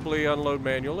probably unload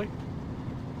manually.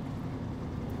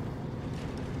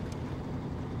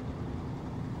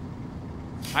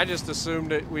 I just assumed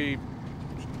that we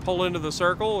pull into the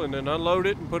circle and then unload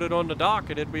it and put it on the dock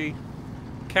and it'd be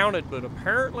counted, but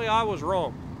apparently I was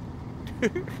wrong.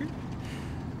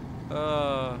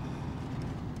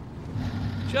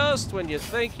 Just when you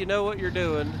think you know what you're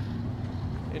doing,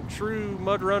 in true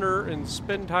Mud Runner and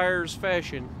Spin Tires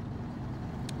fashion,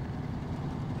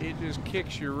 it just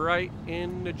kicks you right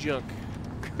in the junk.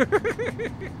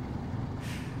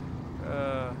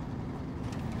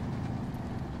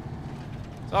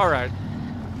 It's alright.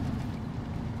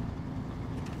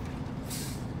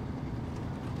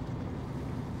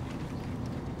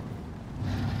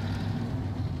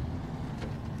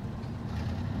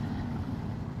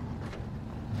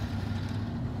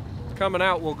 Coming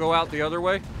out, we'll go out the other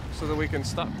way so that we can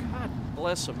stop. God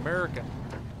bless America.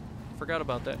 Forgot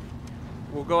about that.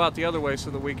 We'll go out the other way so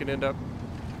that we can end up,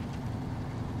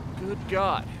 good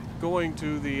God, going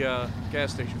to the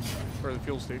gas station, or the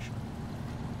fuel station.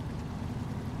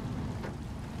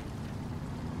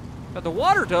 But the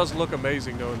water does look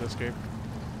amazing though in this game.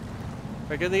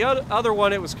 Like in the other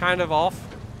one, it was kind of off.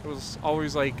 It was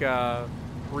always like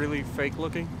really fake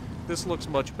looking. This looks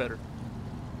much better.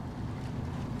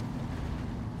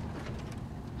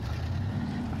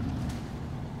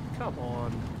 Come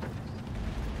on.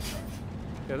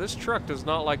 Yeah, this truck does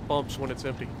not like bumps when it's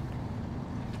empty.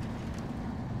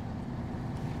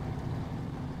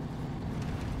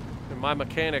 And my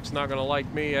mechanic's not gonna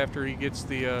like me after he gets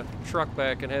the truck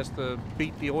back and has to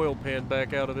beat the oil pan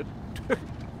back out of it.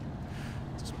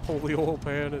 Just pull the oil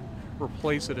pan and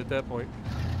replace it at that point.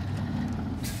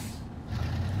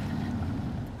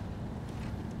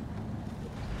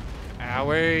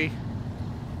 Owie.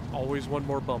 Always one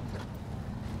more bump.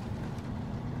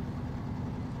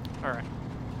 Alright.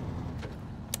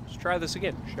 Let's try this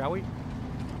again, shall we?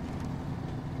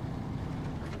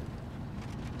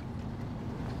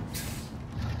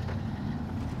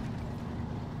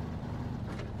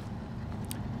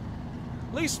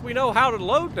 least we know how to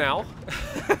load now.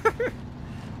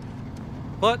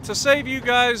 But to save you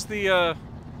guys the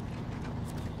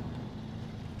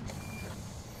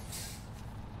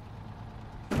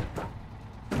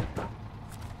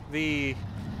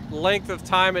length of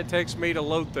time it takes me to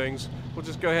load things, we'll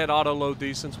just go ahead and auto load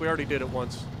these since we already did it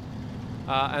once.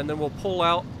 And then we'll pull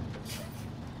out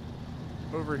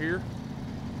over here.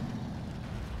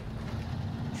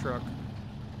 Truck.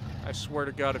 I swear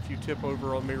to God, if you tip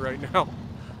over on me right now,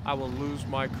 I will lose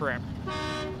my crap.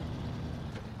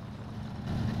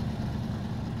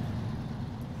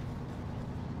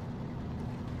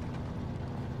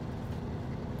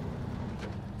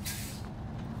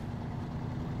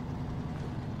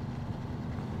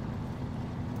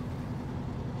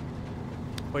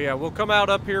 But yeah, we'll come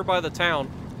out up here by the town,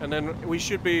 and then we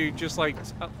should be just like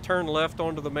turn left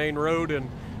onto the main road and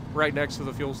right next to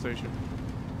the fuel station.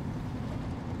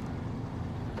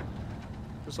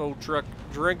 This old truck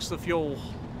drinks the fuel.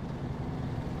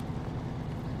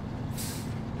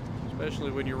 Especially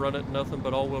when you run it nothing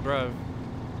but all-wheel drive.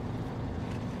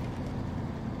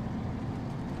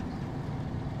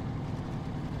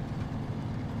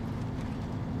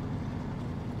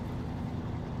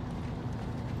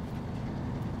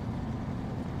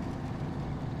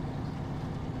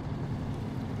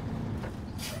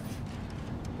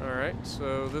 Alright,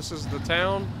 so this is the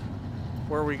town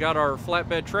where we got our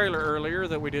flatbed trailer earlier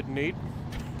that we didn't need.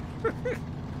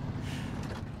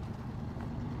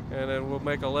 And then we'll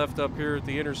make a left up here at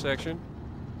the intersection.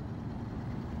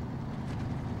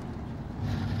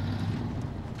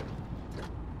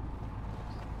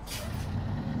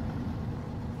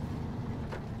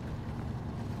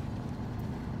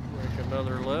 Make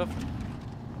another left.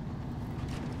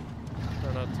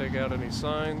 Try not to take out any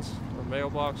signs or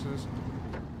mailboxes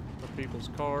or people's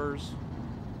cars.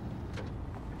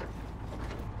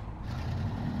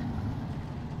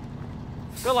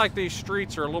 I feel like these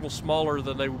streets are a little smaller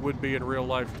than they would be in real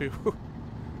life, too.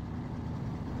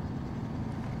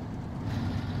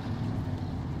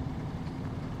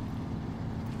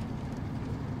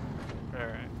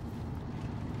 Alright.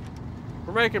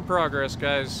 We're making progress,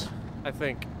 guys, I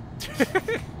think.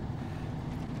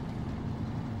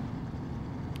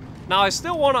 Now, I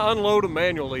still want to unload them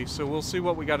manually, so we'll see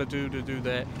what we got to do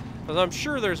that. Because I'm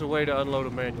sure there's a way to unload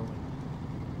them manually.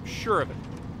 I'm sure of it.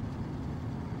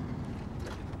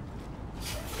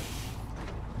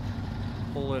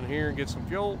 Pull in here and get some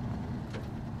fuel.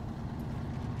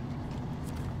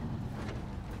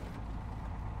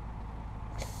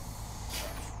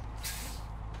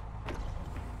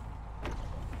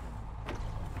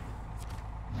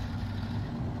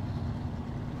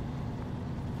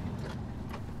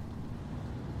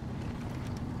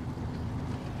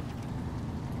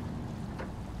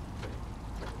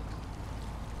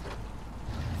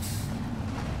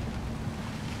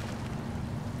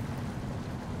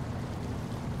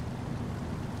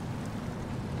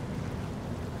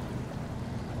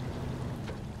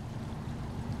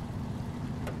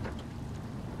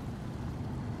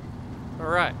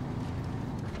 Alright.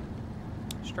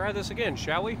 Let's try this again,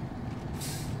 shall we?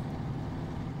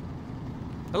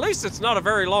 At least it's not a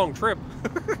very long trip.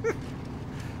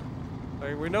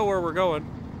 Like, we know where we're going.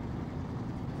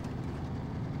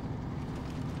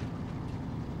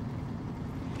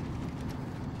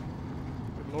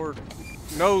 Good Lord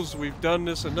knows we've done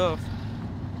this enough.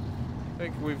 I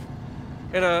think we've...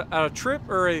 In a trip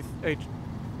or a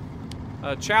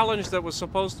challenge that was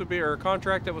supposed to be, or a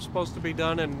contract that was supposed to be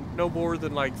done in no more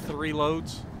than like 3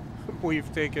 loads,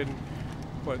 we've taken,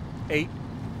 what, 8?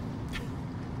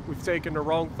 We've taken the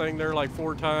wrong thing there like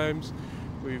 4 times.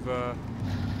 We've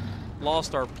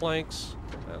lost our planks.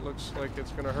 That looks like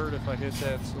it's gonna hurt if I hit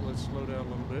that, so let's slow down a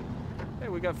little bit. Hey,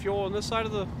 we got fuel on this side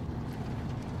of the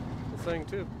thing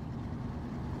too.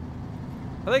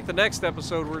 I think the next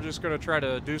episode we're just gonna try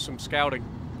to do some scouting.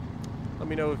 Let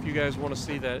me know if you guys want to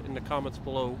see that in the comments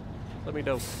below. Let me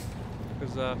know.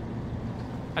 Because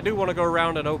I do want to go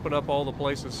around and open up all the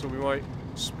places, so we might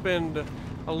spend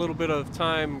a little bit of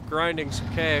time grinding some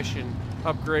cash and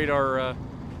upgrade our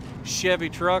Chevy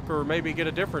truck, or maybe get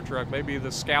a different truck, maybe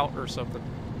the Scout or something,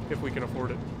 if we can afford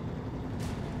it.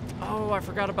 Oh, I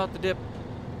forgot about the dip.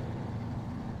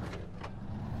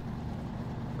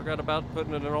 Forgot about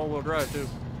putting it in all-wheel drive, too.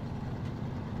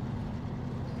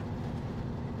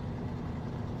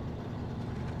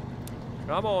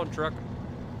 Come on, truck.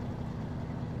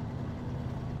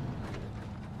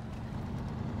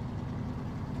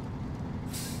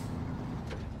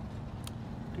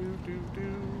 Do.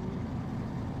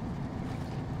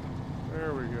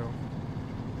 There we go.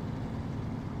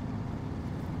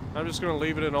 I'm just going to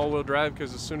leave it in all-wheel drive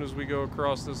because as soon as we go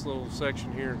across this little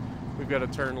section here, we've got to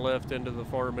turn left into the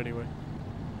farm anyway.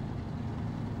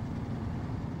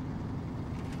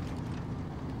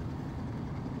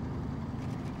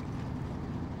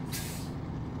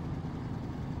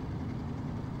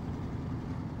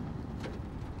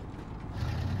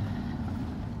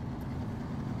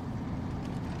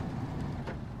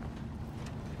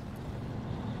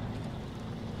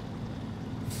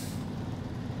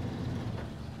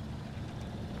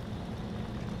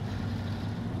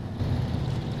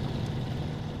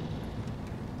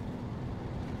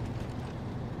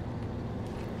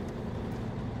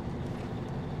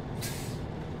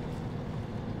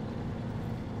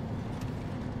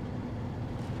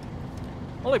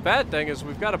 Only bad thing is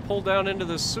we've got to pull down into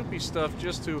this soupy stuff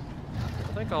just to...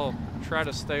 I think I'll try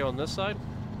to stay on this side.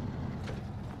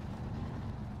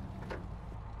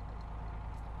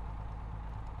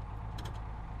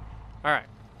 Alright.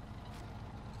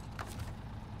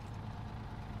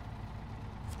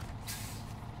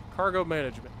 Cargo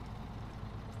management.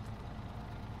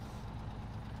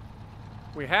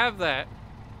 We have that.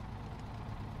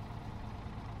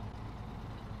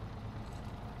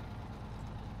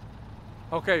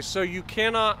 Okay, so you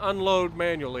cannot unload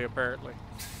manually, apparently.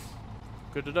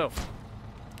 Good to know.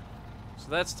 So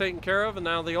that's taken care of, and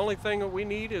now the only thing that we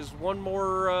need is one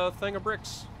more thing of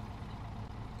bricks.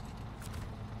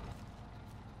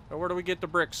 Now, where do we get the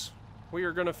bricks? We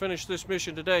are going to finish this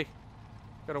mission today.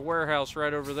 Got a warehouse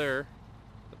right over there.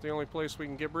 That's the only place we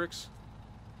can get bricks.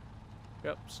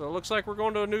 Yep, so it looks like we're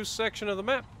going to a new section of the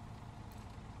map.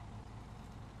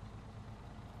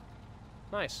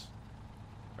 Nice.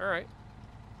 Alright.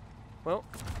 Well,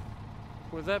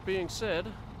 with that being said,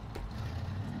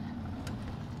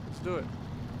 let's do it.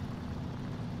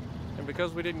 And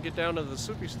because we didn't get down to the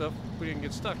soupy stuff, we didn't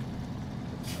get stuck.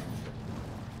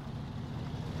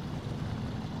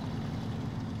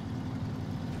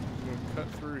 I'm gonna cut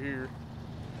through here.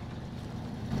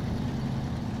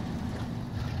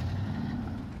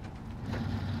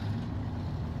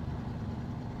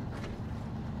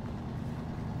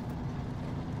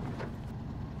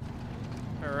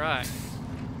 Alright.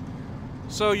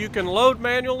 So you can load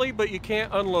manually, but you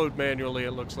can't unload manually,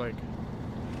 it looks like.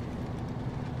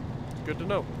 Good to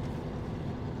know.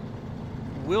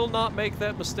 Will not make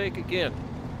that mistake again.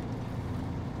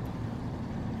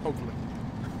 Hopefully.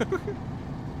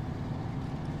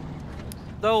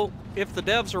 Though, if the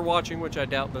devs are watching, which I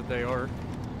doubt that they are,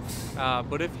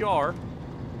 but if you are,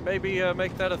 maybe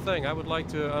make that a thing. I would like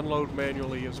to unload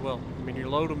manually as well. I mean, you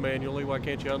load them manually, why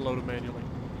can't you unload them manually?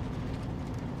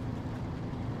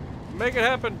 Make it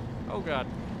happen! Oh god.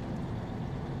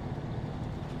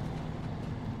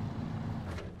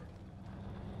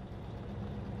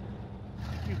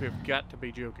 You have got to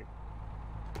be joking.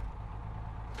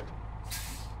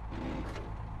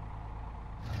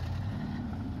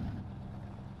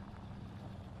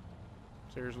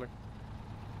 Seriously?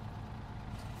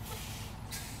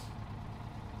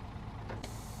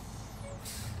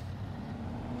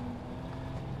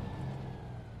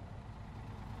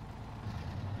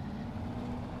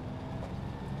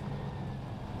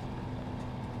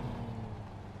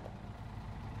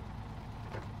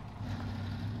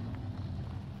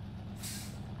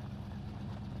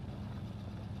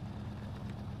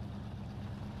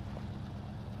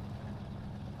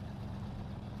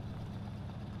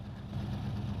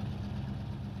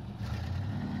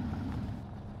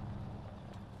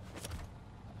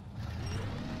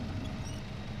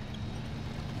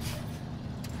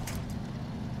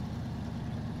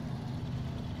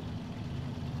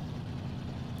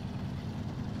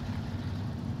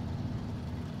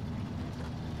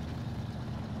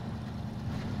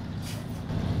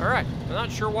 Alright, I'm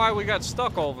not sure why we got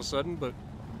stuck all of a sudden, but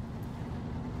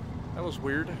that was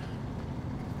weird.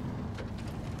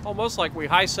 Almost like we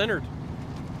high-centered.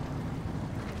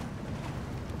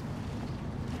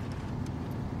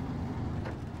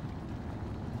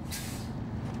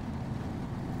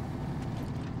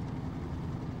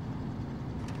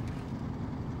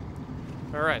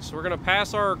 Alright, so we're going to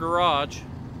pass our garage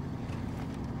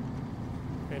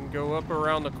and go up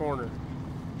around the corner.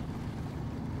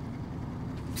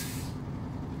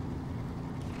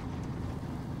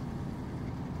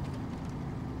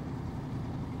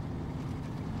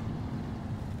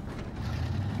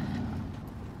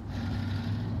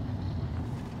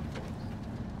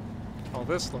 Oh,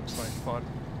 this looks like fun.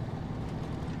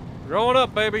 Growing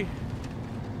up, baby.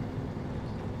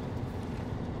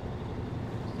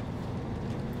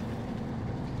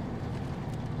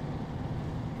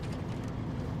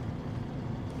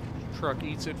 Truck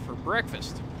eats it for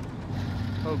breakfast.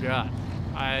 Oh God,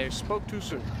 I spoke too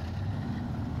soon.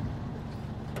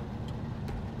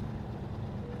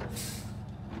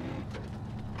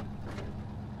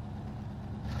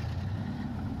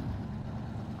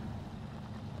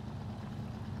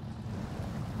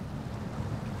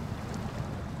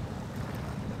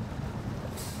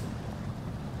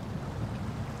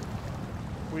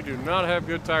 We do not have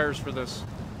good tires for this.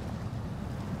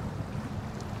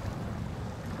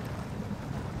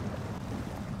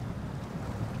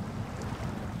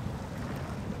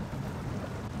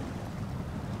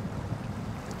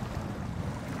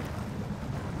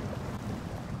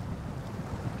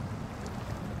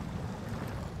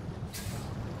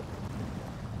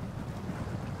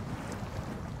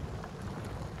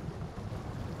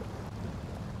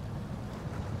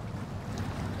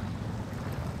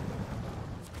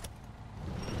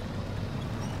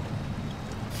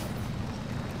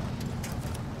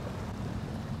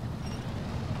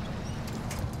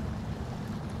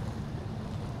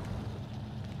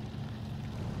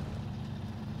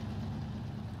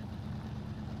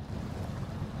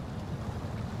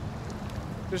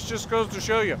 This just goes to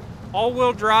show you,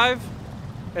 all-wheel drive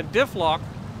and diff lock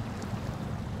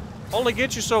only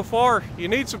get you so far. You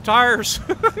need some tires.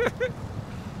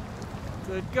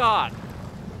 Good God.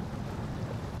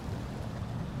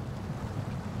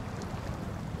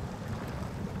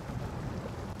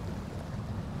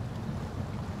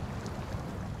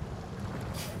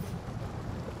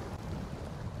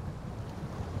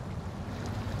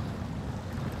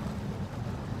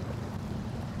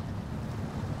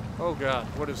 Oh God,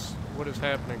 what is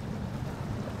happening?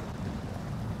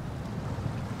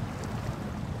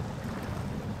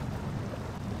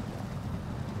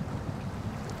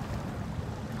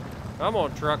 Come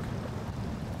on, truck.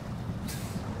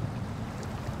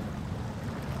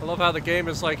 I love how the game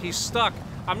is like, he's stuck.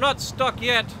 I'm not stuck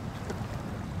yet.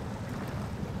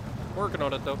 Working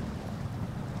on it though.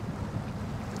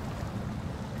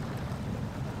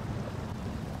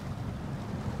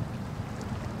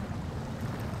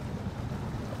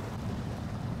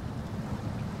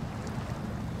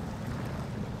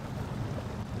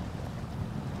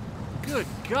 Good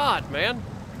God, man.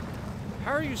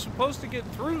 How are you supposed to get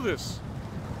through this?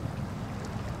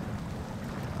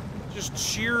 Just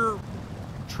sheer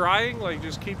trying? Like,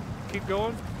 just keep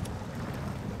going?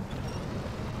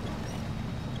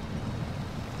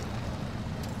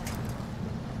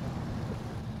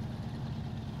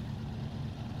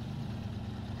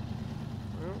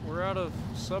 Well, we're out of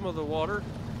some of the water.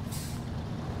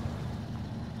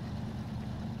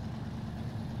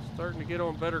 Starting to get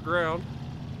on better ground.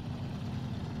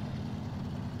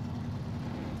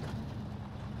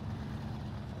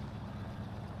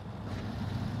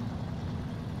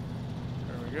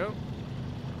 Go.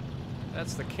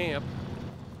 That's the camp.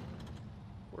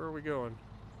 Where are we going?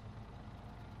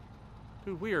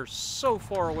 Dude, we are so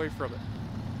far away from it.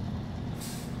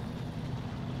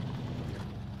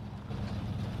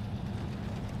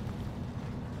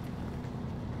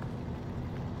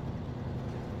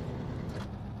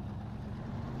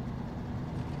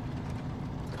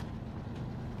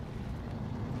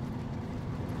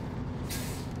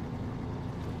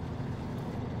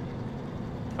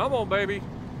 Come on, baby.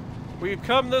 We've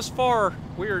come this far.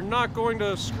 We are not going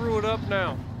to screw it up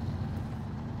now.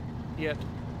 Yet.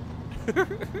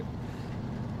 Good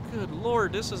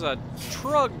Lord, this is a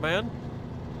truck, man.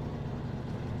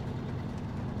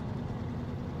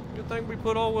 Good thing we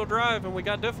put all-wheel drive and we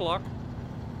got diff lock.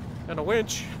 And a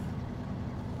winch.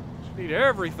 Just need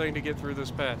everything to get through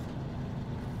this path.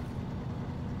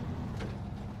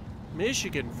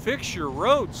 Michigan, fix your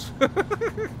roads.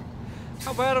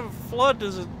 How bad of a flood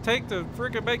does it take to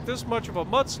freaking make this much of a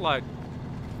mudslide?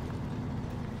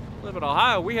 Live in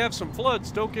Ohio, we have some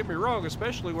floods, don't get me wrong,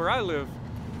 especially where I live.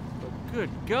 But good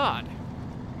God.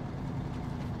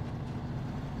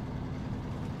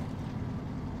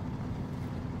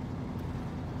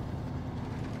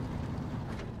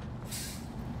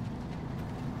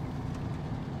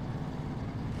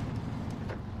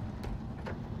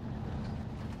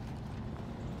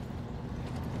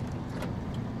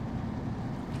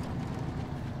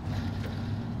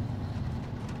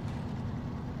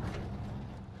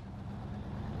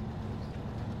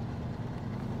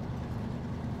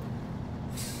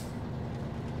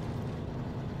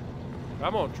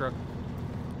 Come on, truck.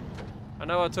 I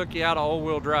know I took you out of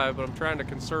all-wheel drive, but I'm trying to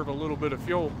conserve a little bit of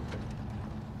fuel.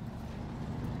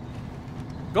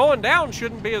 Going down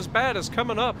shouldn't be as bad as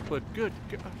coming up, but good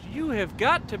God, you have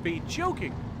got to be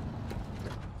joking.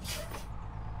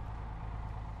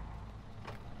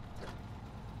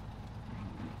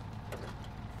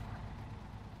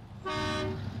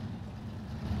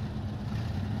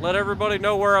 Let everybody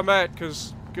know where I'm at,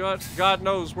 because God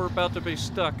knows we're about to be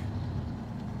stuck.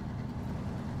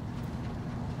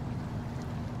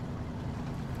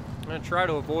 And try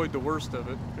to avoid the worst of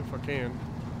it, if I can.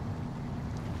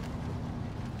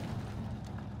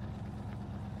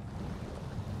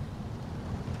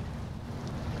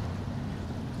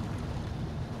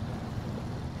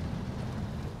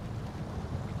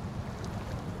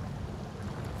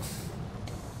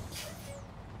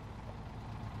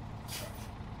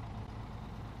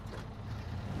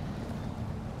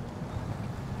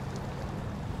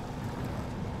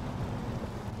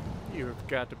 You have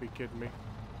got to be kidding me.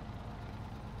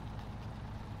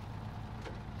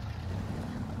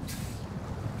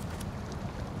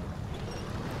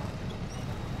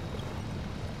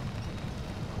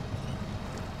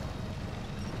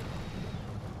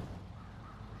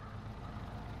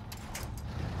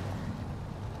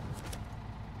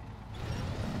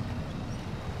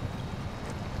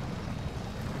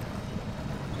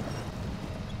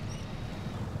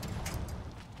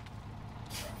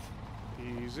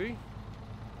 Easy.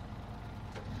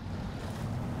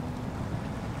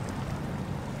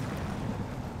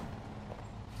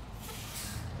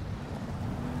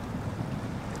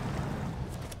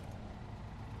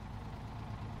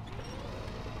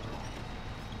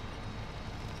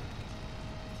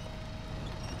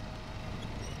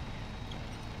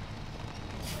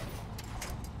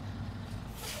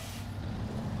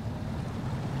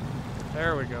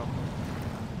 There we go.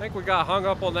 I think we got hung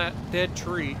up on that dead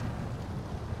tree.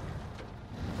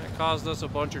 That caused us a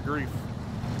bunch of grief.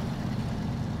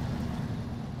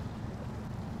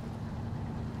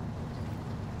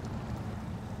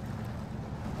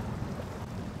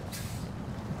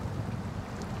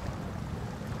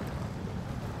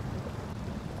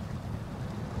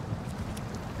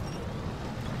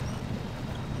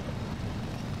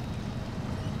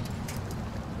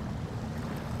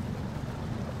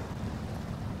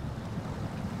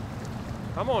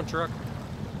 Come on, truck.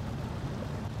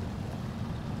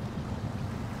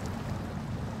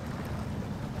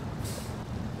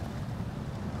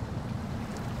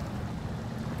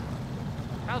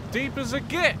 How deep does it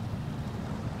get?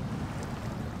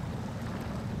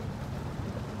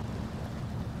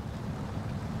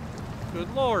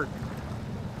 Good Lord.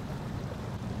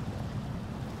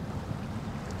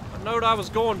 I knowed I was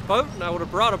going boating, I would have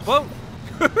brought a boat.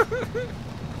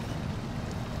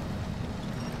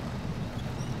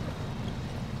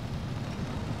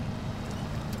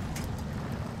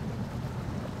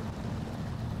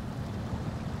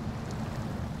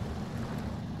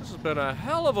 Been a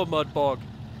hell of a mud bog.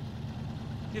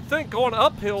 You'd think going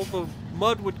uphill the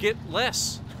mud would get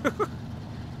less.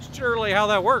 It's surely how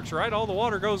that works, right? All the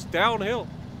water goes downhill.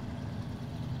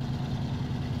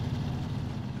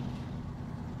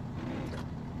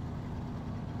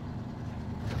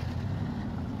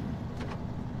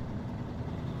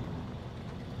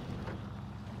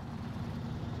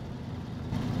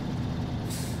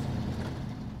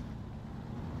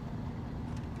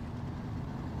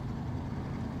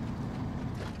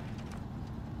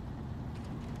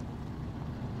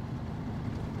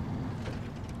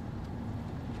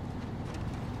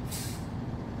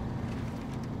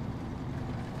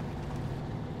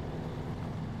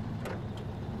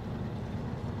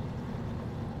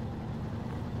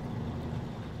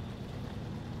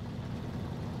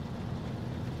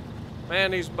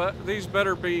 Man, these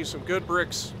better be some good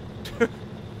bricks.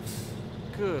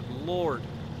 Good Lord.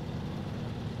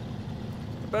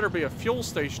 There better be a fuel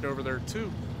station over there,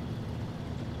 too.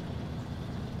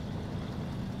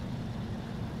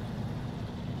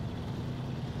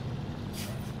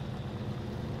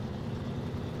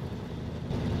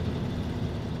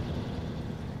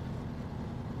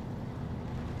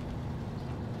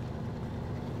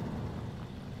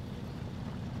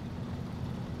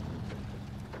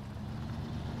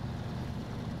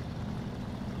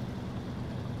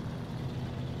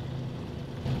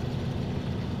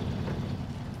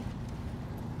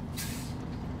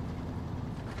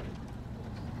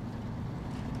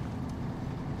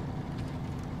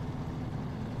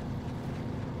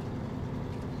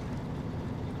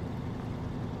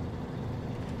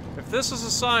 If this is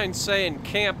a sign saying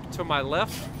camp to my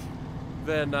left,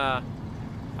 then I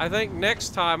think next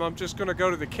time I'm just going to go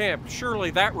to the camp.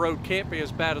 Surely that road can't be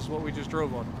as bad as what we just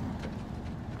drove on.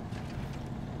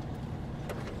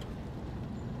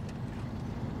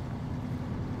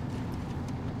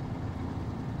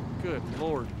 Good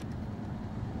Lord.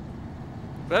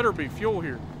 Better be fuel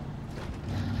here.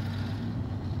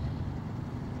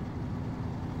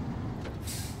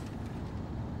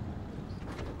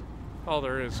 Oh,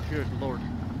 there is. Good Lord.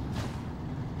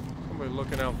 Somebody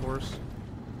looking out for us.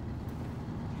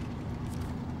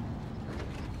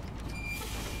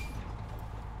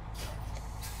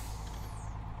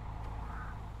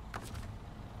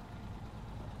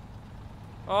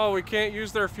 Oh, we can't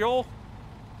use their fuel?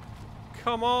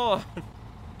 Come on.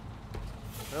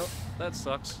 Well, that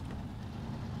sucks.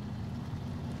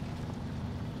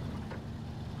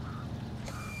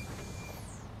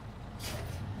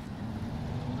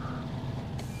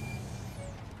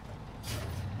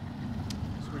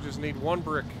 just need one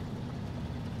brick.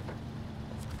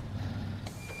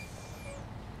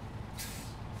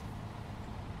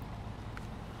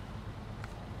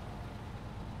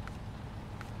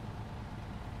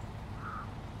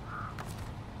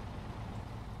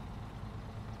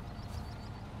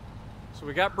 So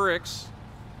we got bricks.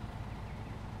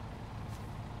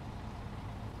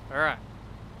 All right.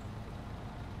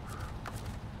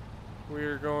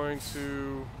 We're going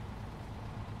to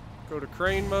go to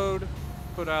crane mode,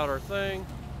 put out our thing,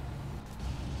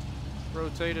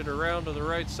 rotate it around to the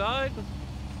right side.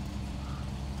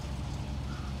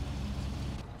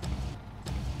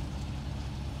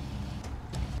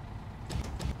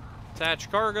 Attach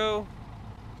cargo.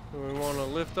 We want to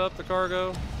lift up the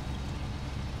cargo.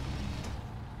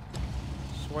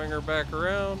 Swing her back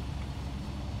around.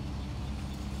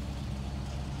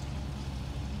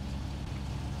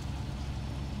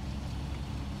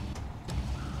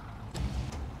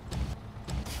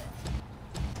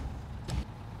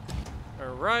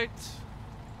 All right.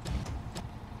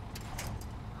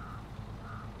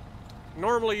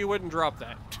 Normally you wouldn't drop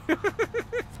that.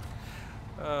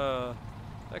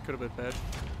 That could have been bad.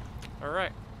 All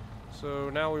right. So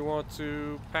now we want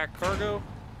to pack cargo.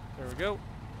 There we go.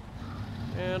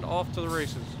 And off to the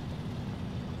races.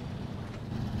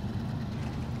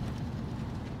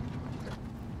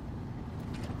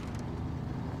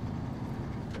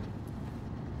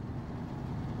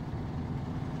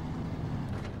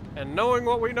 And knowing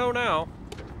what we know now,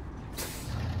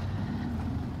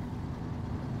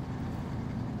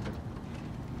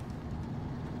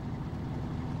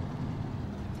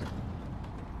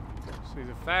 see,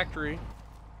 the factory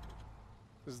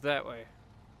is that way.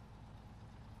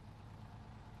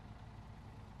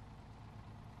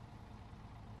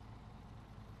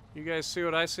 You guys see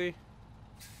what I see?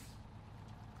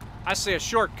 I see a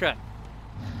shortcut.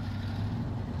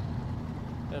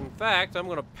 In fact, I'm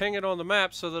going to ping it on the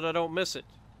map so that I don't miss it.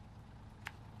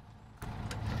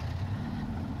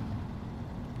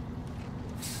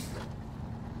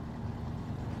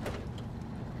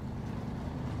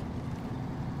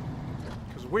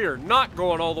 Because we are not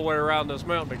going all the way around this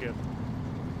mountain again.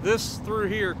 This through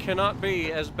here cannot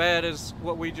be as bad as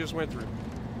what we just went through.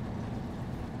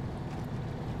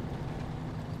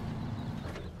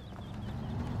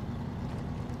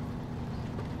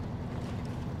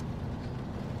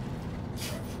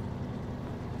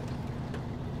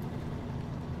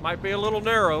 Might be a little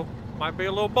narrow, might be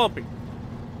a little bumpy,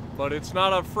 but it's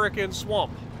not a frickin'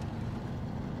 swamp.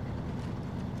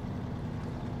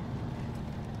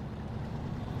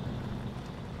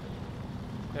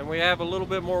 And we have a little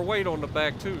bit more weight on the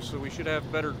back too, so we should have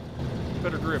better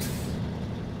grip.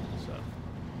 So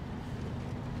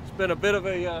it's been a bit of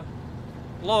a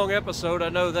long episode, I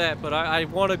know that, but I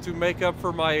wanted to make up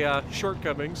for my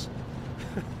shortcomings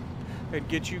and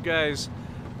get you guys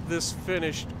this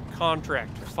finished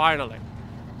contract. Finally,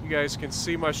 you guys can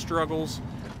see my struggles.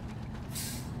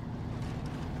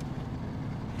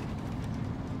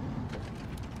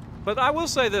 But I will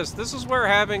say this is where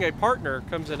having a partner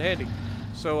comes in handy.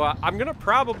 So I'm gonna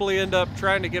probably end up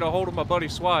trying to get a hold of my buddy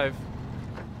Swive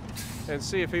and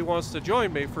see if he wants to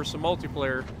join me for some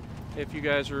multiplayer, if you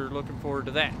guys are looking forward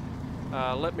to that.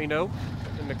 Let me know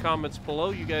in the comments below.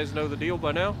 You guys know the deal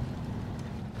by now.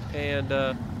 And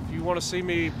if you want to see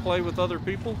me play with other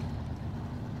people,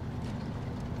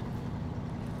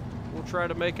 we'll try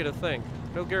to make it a thing.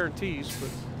 No guarantees, but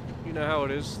you know how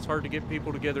it is. It's hard to get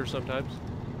people together sometimes.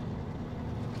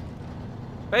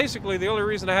 Basically, the only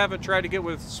reason I haven't tried to get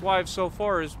with Swive so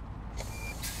far is...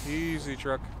 Easy,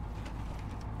 truck.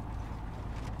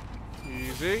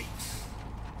 Easy.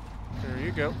 There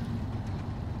you go.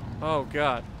 Oh,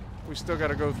 God. We still got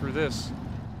to go through this.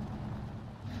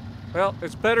 Well,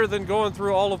 it's better than going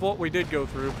through all of what we did go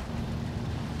through.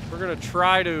 We're going to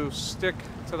try to stick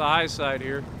to the high side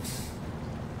here.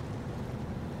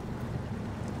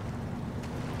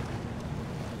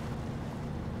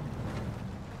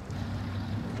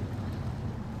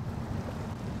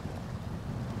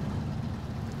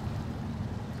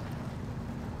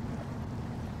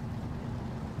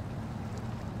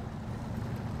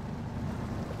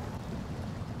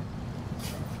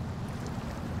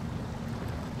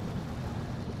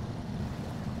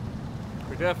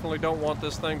 Definitely don't want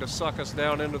this thing to suck us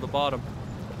down into the bottom.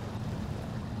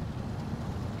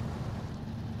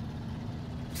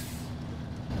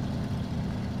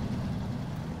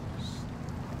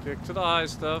 Stick to the high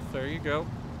stuff. There you go.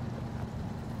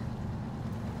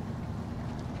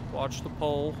 Watch the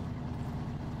pole.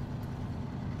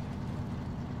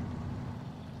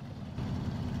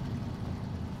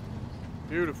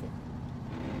 Beautiful.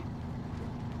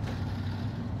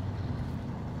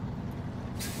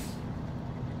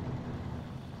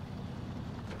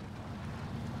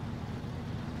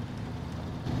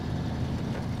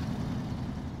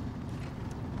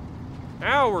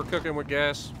 Now we're cooking with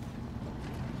gas.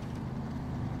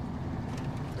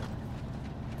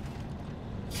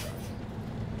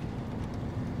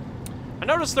 I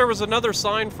noticed there was another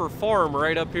sign for farm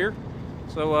right up here.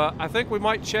 So I think we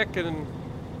might check and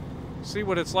see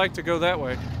what it's like to go that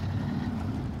way.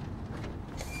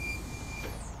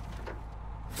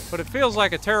 But it feels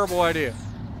like a terrible idea.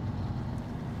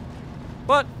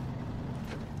 But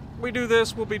we do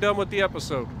this, we'll be done with the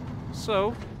episode.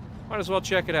 So, might as well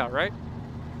check it out, right?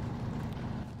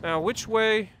 Now, which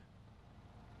way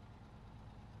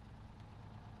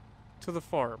to the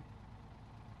farm?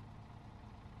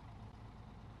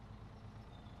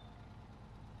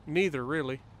 Neither,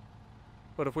 really.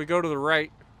 But if we go to the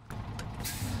right,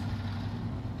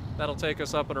 that'll take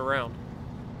us up and around.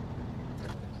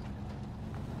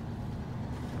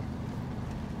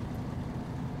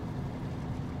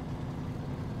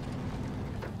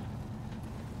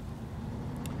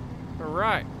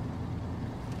 Alright.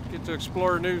 Get to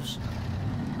explore news.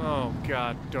 Oh,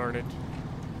 god darn it.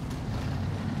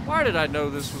 Why did I know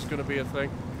this was going to be a thing?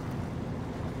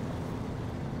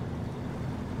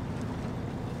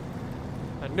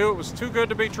 I knew it was too good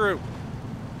to be true.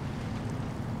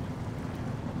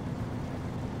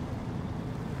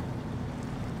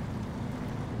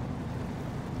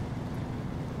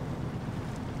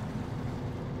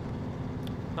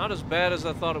 Not as bad as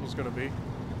I thought it was going to be.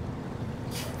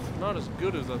 Not as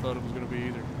good as I thought it was going to be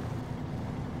either.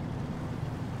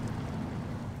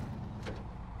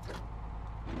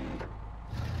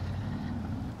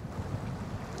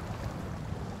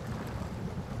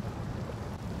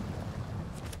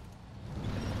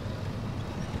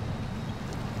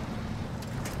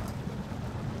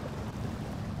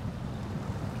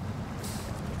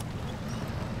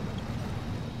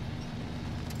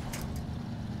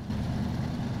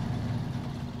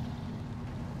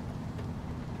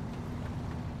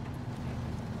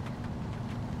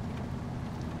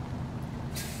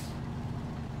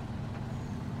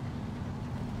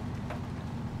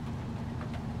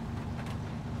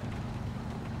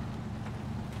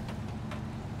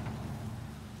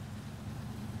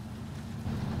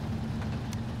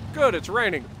 Good, it's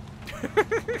raining.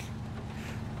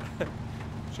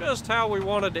 Just how we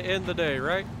wanted to end the day,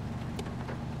 right?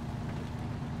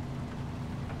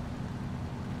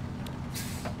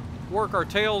 Work our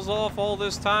tails off all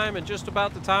this time, and just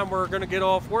about the time we're going to get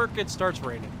off work, it starts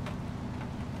raining.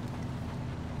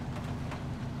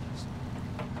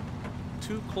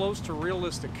 Too close to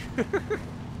realistic.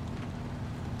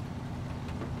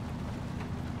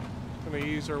 Gonna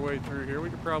ease our way through here. We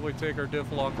could probably take our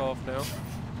diff lock off now.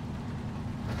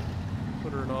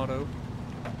 Put her in auto.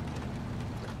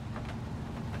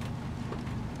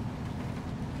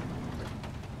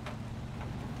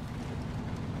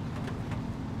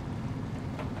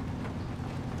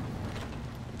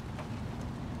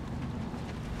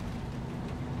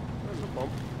 There's a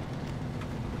bump.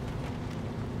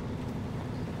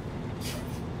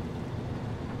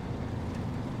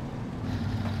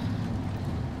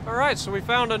 Alright, so we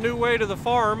found a new way to the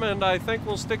farm, and I think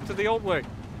we'll stick to the old way,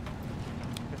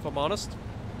 if I'm honest.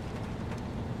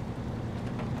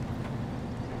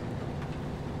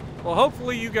 Well,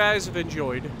 hopefully you guys have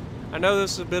enjoyed. I know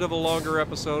this is a bit of a longer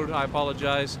episode, I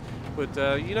apologize, but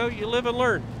you know, you live and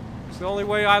learn. It's the only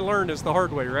way I learn is the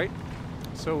hard way, right?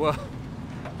 So,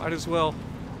 might as well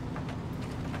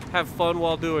have fun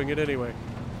while doing it anyway.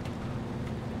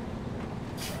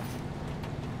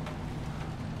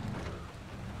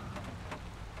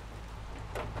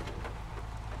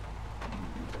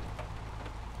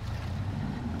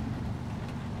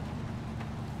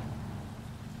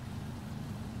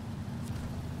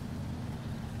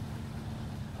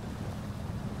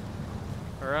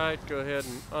 Alright, go ahead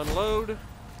and unload.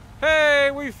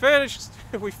 Hey, we finished!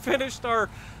 We finished our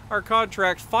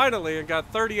contract finally and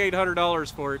got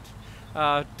 $3,800 for it.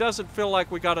 Doesn't feel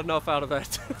like we got enough out of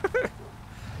that.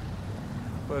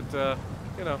 But,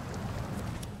 you know,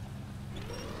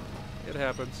 it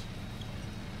happens.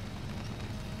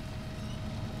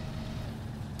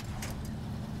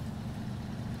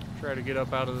 Try to get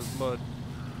up out of this mud.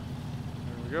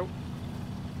 There we go.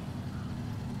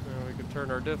 Now we can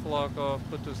turn our diff lock off,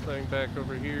 put this thing back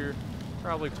over here,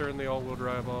 probably turn the all-wheel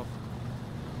drive off.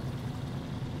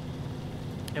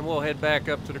 And we'll head back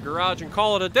up to the garage and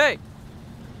call it a day.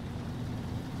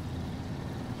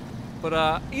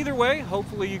 But either way,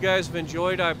 hopefully you guys have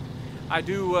enjoyed. I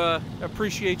do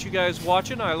appreciate you guys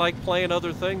watching. I like playing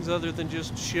other things other than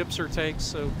just ships or tanks,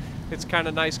 so it's kind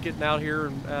of nice getting out here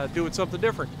and doing something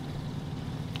different.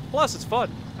 Plus, it's fun.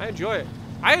 I enjoy it.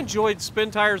 I enjoyed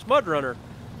Spin Tires Mud Runner,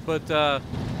 but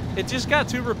it just got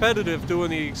too repetitive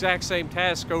doing the exact same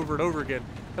task over and over again.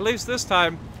 At least this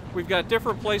time, we've got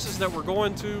different places that we're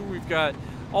going to. We've got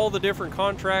all the different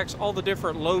contracts, all the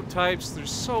different load types.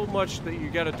 There's so much that you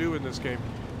got to do in this game.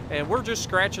 And we're just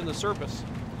scratching the surface.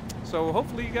 So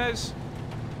hopefully you guys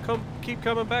keep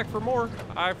coming back for more.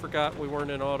 I forgot we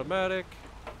weren't in automatic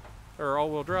or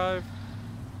all-wheel drive.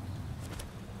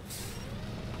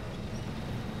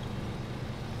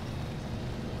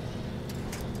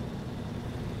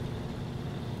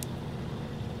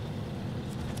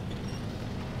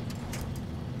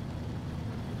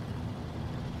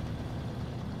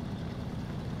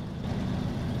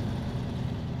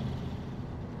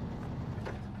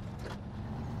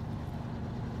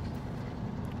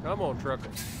 Come on, trucker.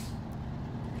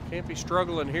 Can't be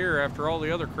struggling here after all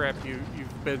the other crap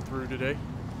you've been through today.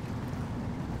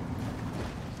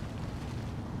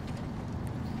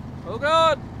 Oh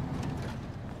God!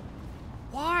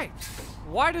 Why?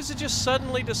 Why does it just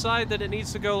suddenly decide that it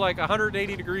needs to go like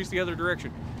 180 degrees the other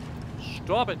direction?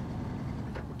 Stop it.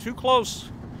 We're too close.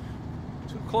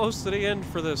 Too close to the end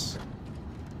for this.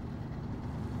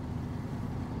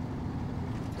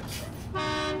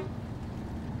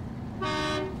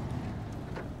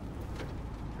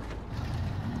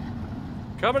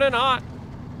 Coming in hot.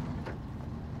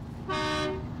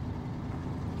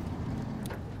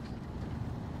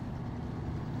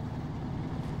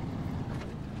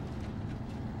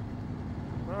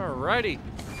 Alrighty.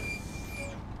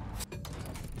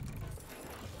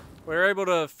 We're able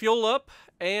to fuel up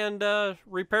and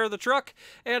repair the truck.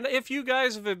 And if you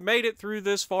guys have made it through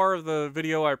this far of the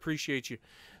video, I appreciate you.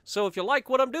 So if you like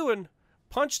what I'm doing,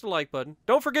 punch the like button.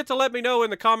 Don't forget to let me know in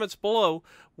the comments below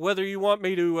whether you want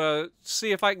me to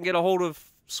see if I can get a hold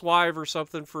of Swive or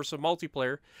something for some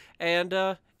multiplayer.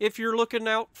 And if you're looking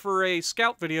out for a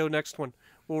Scout video next one,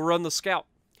 we'll run the Scout.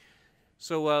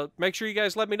 So make sure you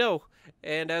guys let me know.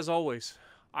 And as always,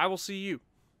 I will see you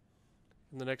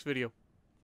in the next video.